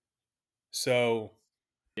 So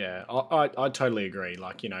Yeah, I totally agree.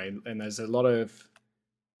 Like, and there's a lot of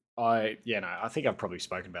I think I've probably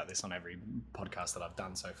spoken about this on every podcast that I've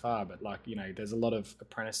done so far, but like, there's a lot of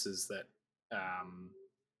apprentices that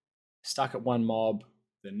stuck at one mob.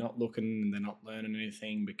 They're not looking and they're not learning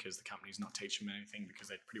anything because the company's not teaching them anything because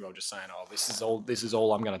they're pretty well just saying, "Oh, this is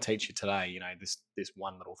all I'm going to teach you today." This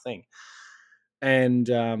one little thing, and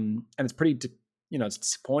it's pretty it's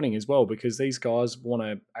disappointing as well because these guys want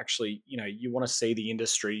to actually, you want to see the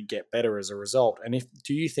industry get better as a result. And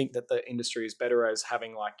do you think that the industry is better as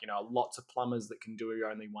having lots of plumbers that can do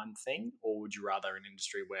only one thing, or would you rather an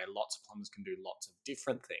industry where lots of plumbers can do lots of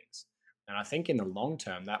different things? And I think in the long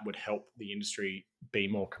term that would help the industry be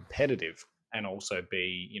more competitive, and also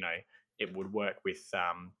be, it would work with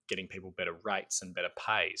getting people better rates and better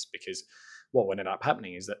pays, because what would end up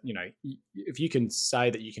happening is that, if you can say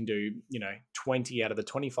that you can do, 20 out of the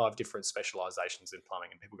 25 different specializations in plumbing,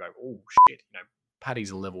 and people go, oh shit,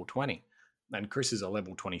 Paddy's a level 20 and Chris is a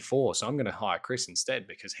level 24. So I'm going to hire Chris instead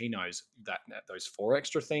because he knows that those 4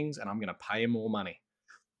 extra things, and I'm going to pay him more money.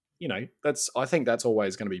 I think that's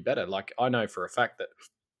always going to be better. Like, I know for a fact that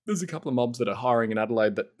there's a couple of mobs that are hiring in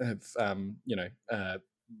Adelaide that have,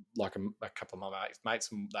 like a couple of my mates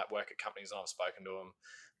that work at companies, and I've spoken to them,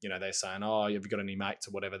 they're saying, oh, have you got any mates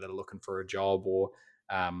or whatever that are looking for a job, or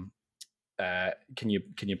can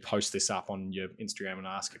you post this up on your Instagram and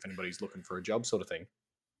ask if anybody's looking for a job, sort of thing.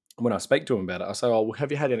 When I speak to them about it, I say, oh, well,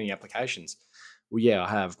 have you had any applications? Well, yeah, I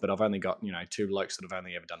have, but I've only got, 2 blokes that have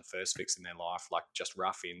only ever done first fix in their life, like just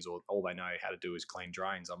rough-ins, or all they know how to do is clean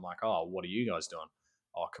drains. I'm like, oh, what are you guys doing?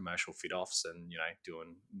 Oh, commercial fit-offs and,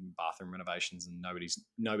 doing bathroom renovations, and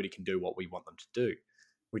nobody can do what we want them to do,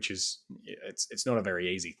 which is, it's not a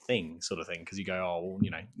very easy thing, sort of thing, because you go, oh,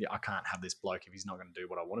 well, I can't have this bloke if he's not going to do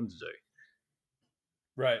what I want him to do.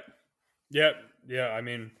 Right. Yeah. Yeah. I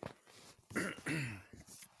mean,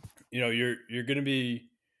 you're going to be,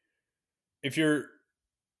 if you're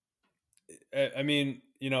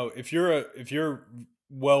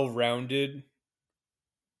well-rounded,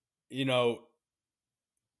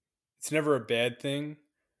 it's never a bad thing.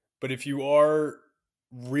 But if you are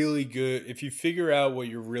really good, if you figure out what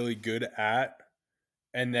you're really good at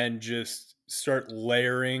and then just start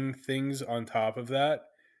layering things on top of that,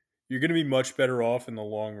 you're going to be much better off in the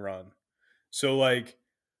long run. So like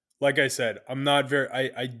I said,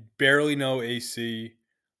 I barely know AC.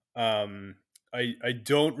 I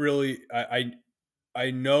don't really,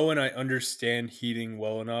 I know and I understand heating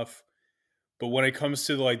well enough, but when it comes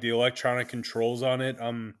to like the electronic controls on it,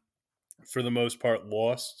 I'm for the most part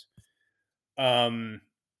lost. And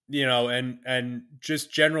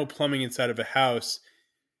just general plumbing inside of a house,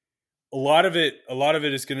 a lot of it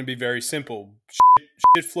is going to be very simple.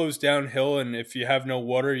 Shit flows downhill, and if you have no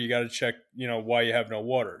water, you got to check, why you have no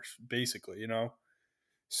water, basically,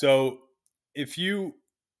 So if you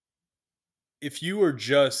are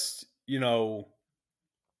just,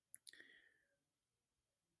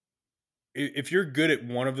 if you're good at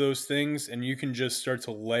one of those things and you can just start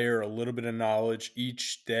to layer a little bit of knowledge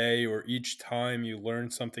each day or each time you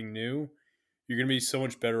learn something new, you're going to be so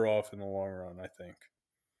much better off in the long run, I think.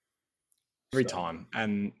 Every time.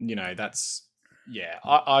 And, that's, yeah,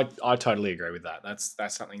 I totally agree with that. That's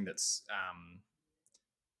something that's,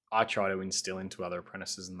 I try to instill into other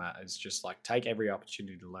apprentices, and that is just like, take every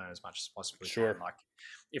opportunity to learn as much as possible. Sure. Like,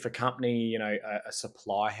 if a company, a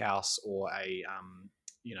supply house or a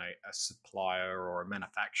supplier or a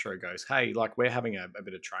manufacturer goes, hey, like, we're having a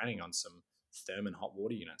bit of training on some therm hot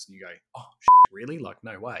water units, and you go, oh, really? Like,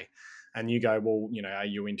 no way. And you go, well, are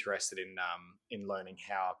you interested in learning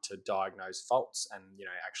how to diagnose faults and,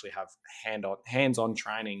 actually have hands-on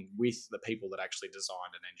training with the people that actually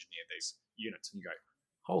designed and engineered these units? And you go,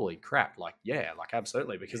 holy crap, like, yeah, like,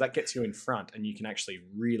 absolutely, because that gets you in front and you can actually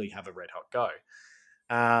really have a red hot go.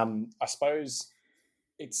 I suppose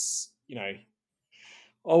it's, I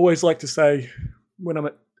always like to say when I'm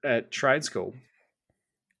at trade school,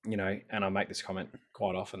 and I make this comment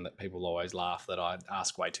quite often that people always laugh that I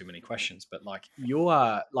ask way too many questions, but like, you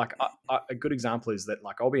are like, a good example is that,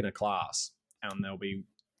 like, I'll be in a class and there'll be,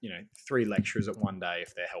 3 lecturers at one day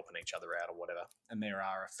if they're helping each other out or whatever. And there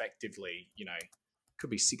are effectively, could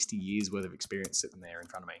be 60 years worth of experience sitting there in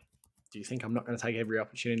front of me. Do you think I'm not going to take every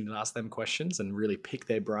opportunity to ask them questions and really pick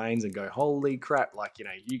their brains and go, holy crap, like,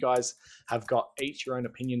 you guys have got each your own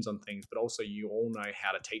opinions on things, but also you all know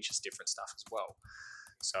how to teach us different stuff as well.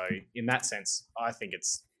 So in that sense, I think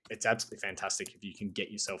it's absolutely fantastic if you can get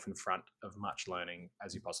yourself in front of much learning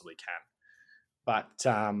as you possibly can.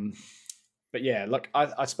 But yeah, look,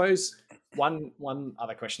 I suppose one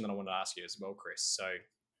other question that I want to ask you as well, Chris. So,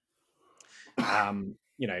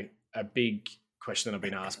 a big question that I've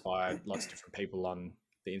been asked by lots of different people on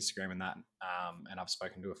the Instagram and that, and I've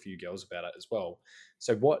spoken to a few girls about it as well.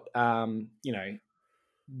 So what,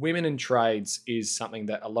 women in trades is something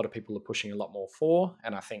that a lot of people are pushing a lot more for,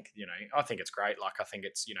 and I think I think it's great. Like I think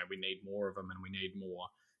it's we need more of them, and we need more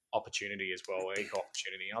opportunity as well, equal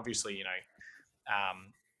opportunity. And obviously,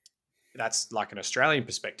 um, that's like an Australian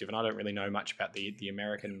perspective, and I don't really know much about the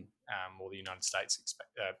American or the United States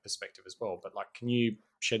perspective as well. But like, can you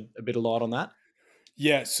shed a bit of light on that?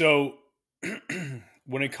 Yeah. So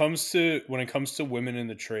when it comes to women in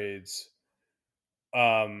the trades,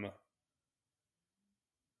 um,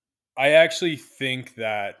 I actually think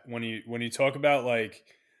that when you talk about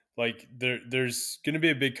there's going to be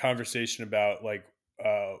a big conversation about like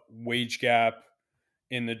wage gap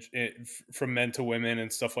from men to women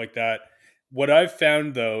and stuff like that. What I've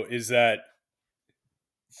found though is that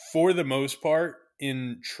for the most part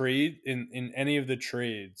in any of the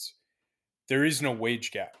trades, there is no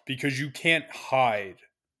wage gap because you can't hide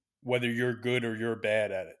whether you're good or you're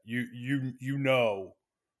bad at it. You know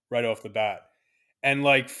right off the bat. And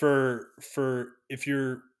like for if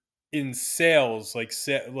you're in sales, like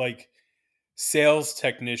sales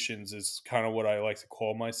technicians is kind of what I like to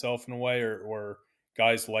call myself in a way, or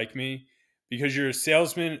guys like me, because you're a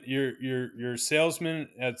salesman, you're a salesman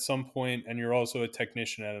at some point, and you're also a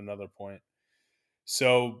technician at another point.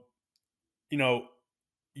 So you know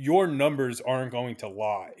your numbers aren't going to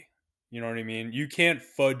lie. You know what I mean? You can't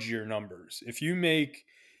fudge your numbers. If you're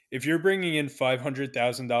bringing in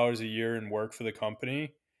 $500,000 a year in work for the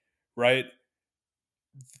company, right?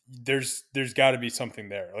 There's got to be something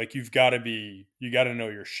there. Like you got to know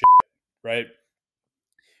your shit, right?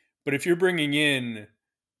 But if you're bringing in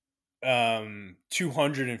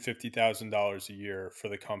 $250,000 a year for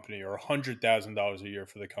the company or $100,000 a year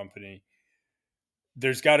for the company,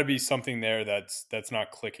 there's got to be something there that's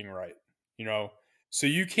not clicking right, you know. So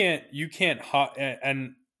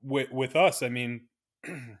and with us, I mean,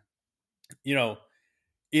 you know,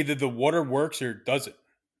 either the water works or it doesn't.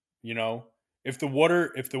 You know, if the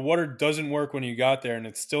water doesn't work when you got there and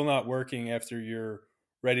it's still not working after you're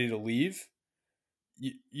ready to leave,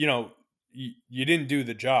 you know, you didn't do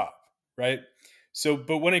the job, right? So,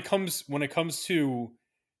 but when it comes to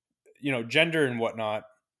gender and whatnot,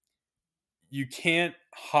 you can't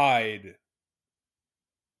hide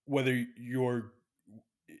whether you're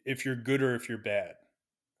if you're good or if you're bad,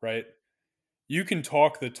 right? You can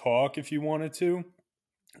talk the talk if you wanted to,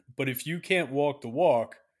 but if you can't walk the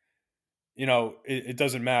walk, it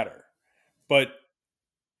doesn't matter. But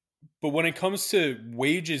when it comes to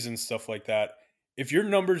wages and stuff like that, if your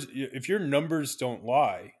numbers don't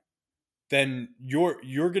lie, then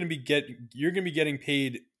you're going to be getting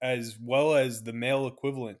paid as well as the male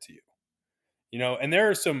equivalent to you. And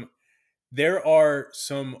there are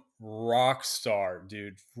some rock star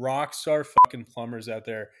fucking plumbers out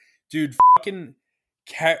there, dude. Fucking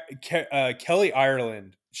Kelly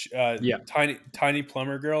Ireland, Yeah, tiny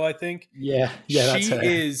plumber girl. I think yeah, that's her.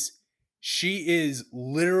 she is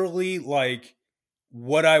literally like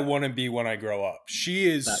what I want to be when I grow up. She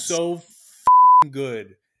is That's so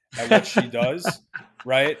good at what she does,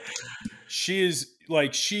 right? She is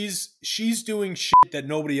like she's doing shit that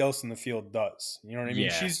nobody else in the field does. You know what I mean? yeah,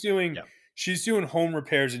 yeah, She's doing home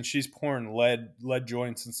repairs and she's pouring lead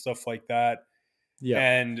joints and stuff like that. yeah,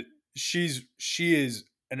 And she is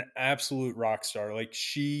an absolute rock star. I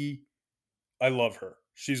love her.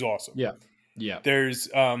 She's awesome. yeah, yeah, There's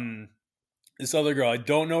this other girl. I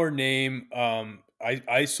don't know her name.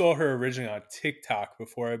 I saw her originally on TikTok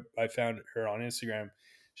before I found her on Instagram.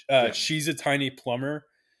 yeah. She's a tiny plumber.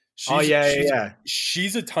 Oh yeah, yeah, yeah.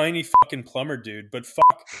 She's a tiny fucking plumber, dude. But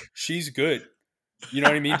fuck, she's good. You know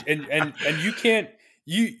what I mean? And you can't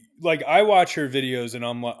you like I watch her videos and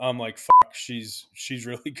I'm like fuck, she's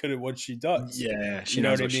really good at what she does. Yeah, she You know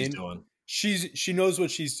knows what I what she's mean? doing. She knows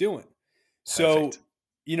what she's doing. So, Perfect.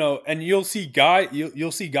 and you'll see guys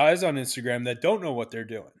on Instagram that don't know what they're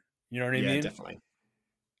doing. You know what I Yeah, mean? definitely.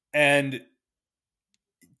 And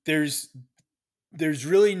there's there's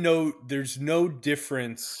no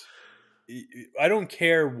difference. I don't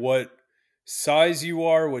care what size you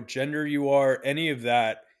are, what gender you are, any of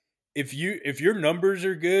that. If your numbers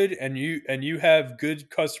are good and you have good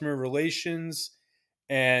customer relations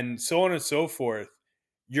and so on and so forth,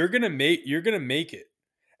 you're gonna make it.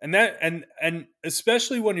 And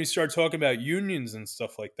especially when you start talking about unions and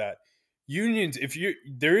stuff like that. Unions, if you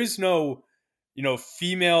there is no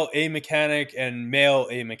female A mechanic and male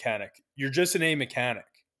A mechanic. You're just an A mechanic.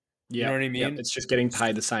 You know Yep, what I yep. mean? It's just getting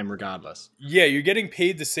paid the same regardless. Yeah, you're getting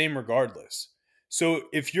paid the same regardless. So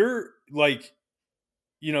if you're like,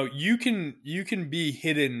 you can be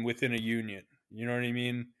hidden within a union. You know what I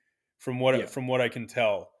mean? Yep. From what I can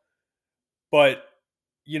tell. But,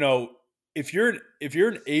 you know, if you're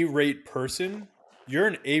an A rate person, you're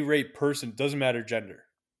an A-rate person, doesn't matter gender,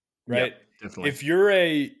 Yeah, right? definitely. If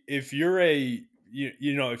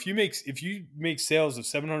you make sales of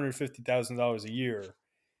 $750,000 a year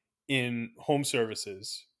in home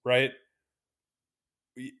services, right?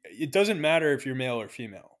 It doesn't matter if you're male or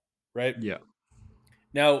female, right? Yeah.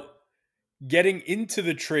 Now, getting into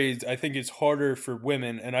the trades, I think is harder for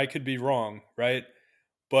women, and I could be wrong, right?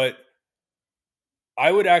 But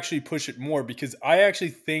I would actually push it more because I actually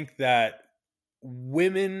think that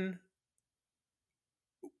women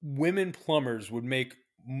women plumbers would make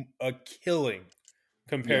a killing Yeah.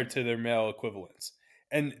 compared to their male equivalents.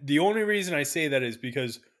 And the only reason I say that is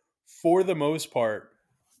because for the most part,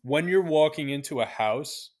 when you're walking into a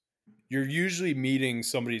house, you're usually meeting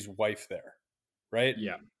somebody's wife there, right?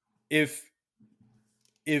 Yeah. If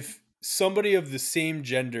somebody of the same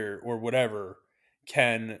gender or whatever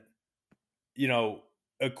can, you know,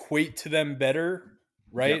 equate to them better,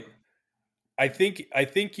 Yep. right? I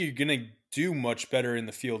think you're going to do much better in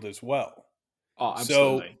the field as well. Oh,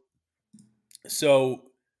 So absolutely.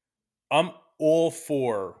 so I'm all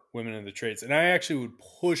for women in the trades, and I actually would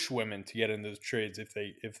push women to get into the trades if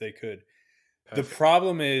they could. Perfect.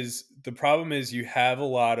 The problem is you have a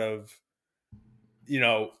lot of, you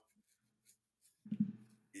know,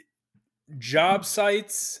 job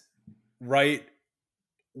sites, right,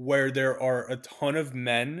 where there are a ton of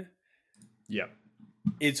men. Yep.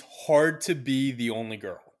 It's hard to be the only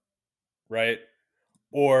girl, right?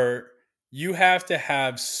 Or you have to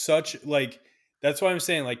have such like that's why I'm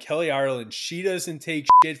saying like Kelly Ireland, she doesn't take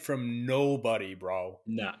shit from nobody, bro.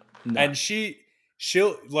 No. No. And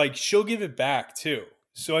she'll give it back too.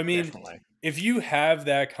 So I mean, Definitely. if you have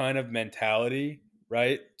that kind of mentality,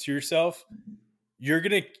 right, to yourself, you're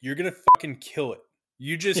gonna fucking kill it.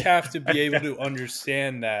 You just have to be able to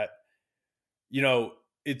understand that, you know,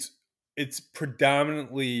 it's it's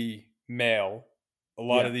predominantly male, a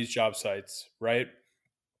lot Yeah. of these job sites, right?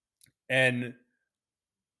 And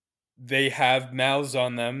they have mouths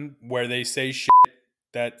on them where they say shit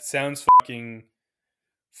that sounds fucking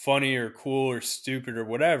funny or cool or stupid or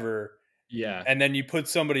whatever, Yeah. and then you put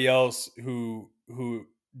somebody else who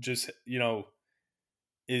just, you know,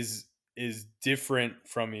 is different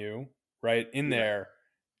from you, right, in Yeah. there,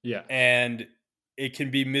 Yeah. and it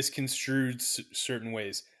can be misconstrued certain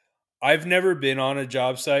ways. I've never been on a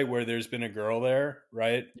job site where there's been a girl there,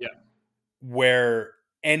 right, Yeah. where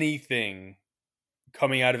anything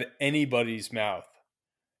coming out of anybody's mouth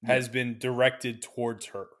Yeah. has been directed towards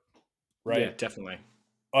her, Yeah. right? Definitely.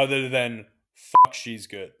 Other than fuck, she's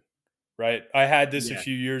good, right? I had this a Yeah.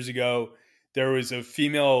 few years ago. There was a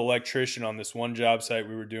female electrician on this one job site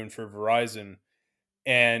we were doing for Verizon,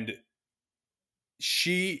 and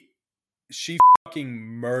she she fucking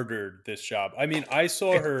murdered this job. I mean, I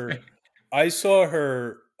saw her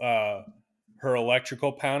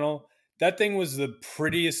electrical panel. That thing was the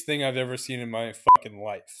prettiest thing I've ever seen in my fucking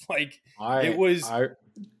life. Like it I was I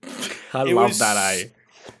I it love that, was eh?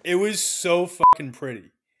 it was so fucking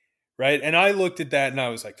pretty, right? And I looked at that and I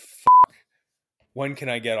was like, when can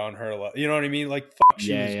I get on her you know what I mean? Like fuck,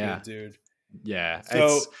 she Yeah, was yeah. good, dude. Yeah.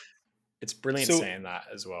 So It's brilliant so saying that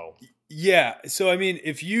as well. yeah. So I mean,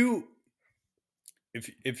 if you're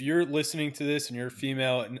listening to this and you're a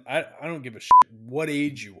female, and I don't give a shit what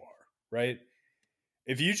age you are, right?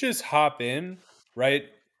 If you just hop in, right,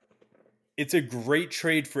 it's a great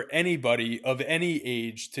trade for anybody of any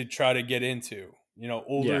age to try to get into. You know,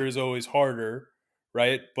 Yeah. older is always harder,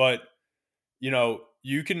 right? But you know,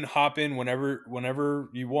 you can hop in whenever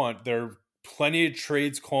you want. There are plenty of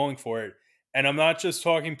trades calling for it. And I'm not just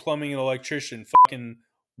talking plumbing and electrician, fucking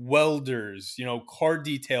welders, you know, car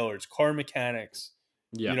detailers, car mechanics,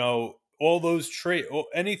 you Yeah. know, all those trade,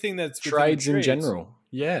 anything that's within the Trades in trades, general.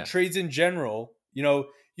 Yeah. trades in general, you know,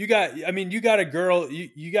 you got a girl,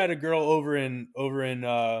 you got a girl over in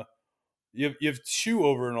you have two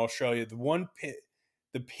over in Australia.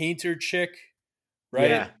 The painter chick, right?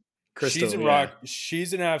 Yeah. She's Crystal, a yeah. rock.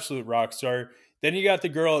 She's an absolute rock star. Then you got the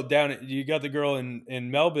girl down. You got the girl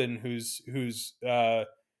in Melbourne who's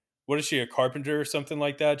what is she, a carpenter or something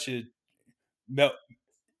like that? She Mel,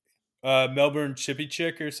 Melbourne chippy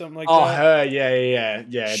chick or something like Oh, that. her. Yeah, yeah, yeah.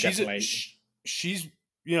 Yeah, She's a, definitely. she's,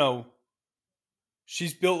 you know,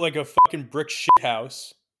 she's built like a fucking brick shit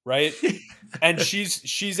house, right? And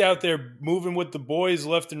she's out there moving with the boys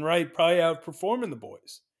left and right, probably outperforming the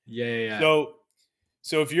boys. Yeah, yeah, yeah.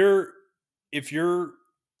 So if you're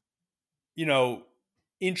you know,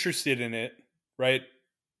 interested in it, right?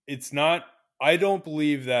 It's not, I don't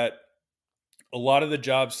believe that a lot of the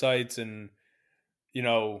job sites and, you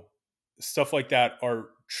know, stuff like that are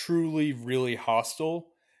truly really hostile.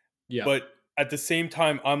 Yeah. But at the same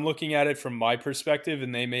time, I'm looking at it from my perspective,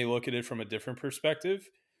 and they may look at it from a different perspective.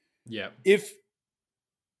 Yeah. If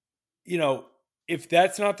if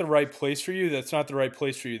that's not the right place for you, that's not the right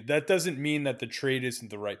place for you. That doesn't mean that the trade isn't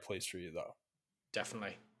the right place for you, though.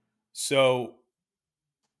 Definitely. So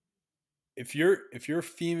if you're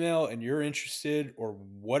female and you're interested, or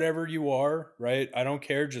whatever you are, right? I don't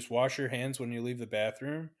care. Just wash your hands when you leave the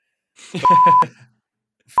bathroom.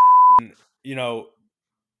 You know,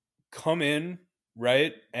 come in,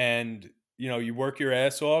 right? And you work your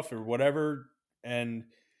ass off or whatever, and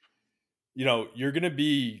you're gonna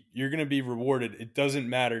be rewarded. It doesn't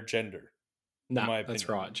matter gender, in No, my opinion. that's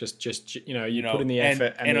right. Just you put in the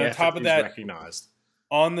effort, and the on effort top of is that, recognized.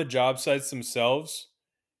 on the job sites themselves,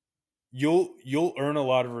 you'll earn a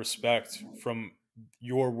lot of respect from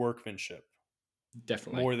your workmanship.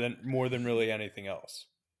 Definitely. More than really anything else.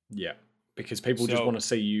 Yeah. Because people just want to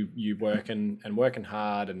see you working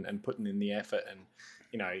hard and putting in the effort, and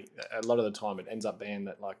a lot of the time it ends up being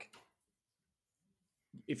that, like,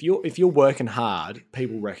 if you're working hard,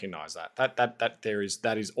 people recognize that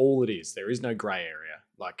that is all it is. There is no gray area.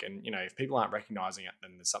 Like, and if people aren't recognizing it,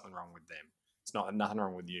 then there's something wrong with them. It's nothing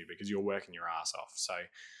wrong with you, because you're working your ass off. So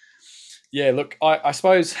yeah, look, I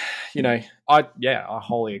suppose I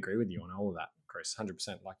wholly agree with you on all of that, Chris.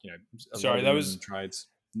 100%. Like, sorry, that was trades.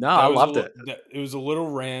 No, I loved it. It was a little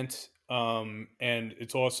rant, and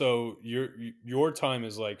it's also your time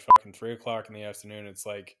is like fucking 3:00 in the afternoon. It's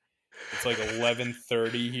like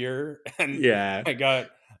 11:30 here, and yeah, I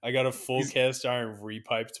got a full cast iron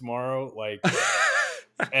repipe tomorrow. Like,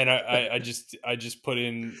 and I just put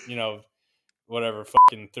in whatever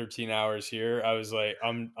fucking 13 hours here. I was like,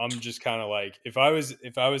 I'm just kind of like, if I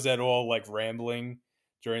was at all like rambling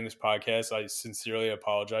during this podcast, I sincerely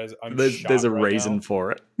apologize. There's a right reason now.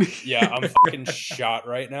 for it. Yeah, I'm fucking shot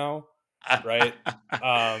right now. Right.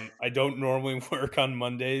 I don't normally work on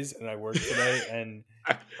Mondays, and I work today, and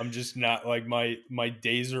I'm just not, like, my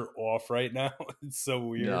days are off right now. It's so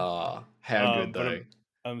weird. Oh, how good though. But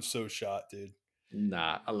I'm so shot, dude.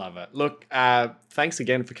 Nah, I love it. Look, thanks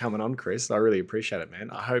again for coming on, Chris. I really appreciate it, man.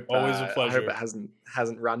 I hope Always a pleasure. I hope it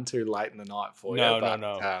hasn't run too late in the night for you.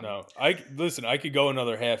 No. Listen, I could go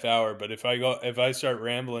another half hour, but if I start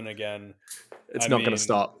rambling again, it's not going to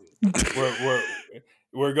stop.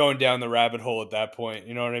 We're going down the rabbit hole at that point.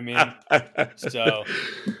 You know what I mean? So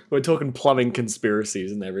we're talking plumbing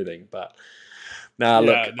conspiracies and everything. But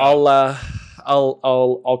I'll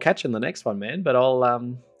catch you in the next one, man. But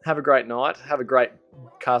I'll have a great night. Have a great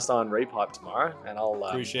cast iron repipe tomorrow, and I'll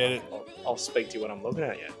appreciate it. I'll speak to you when I'm looking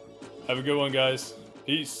at you. Have a good one, guys.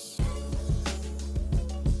 Peace.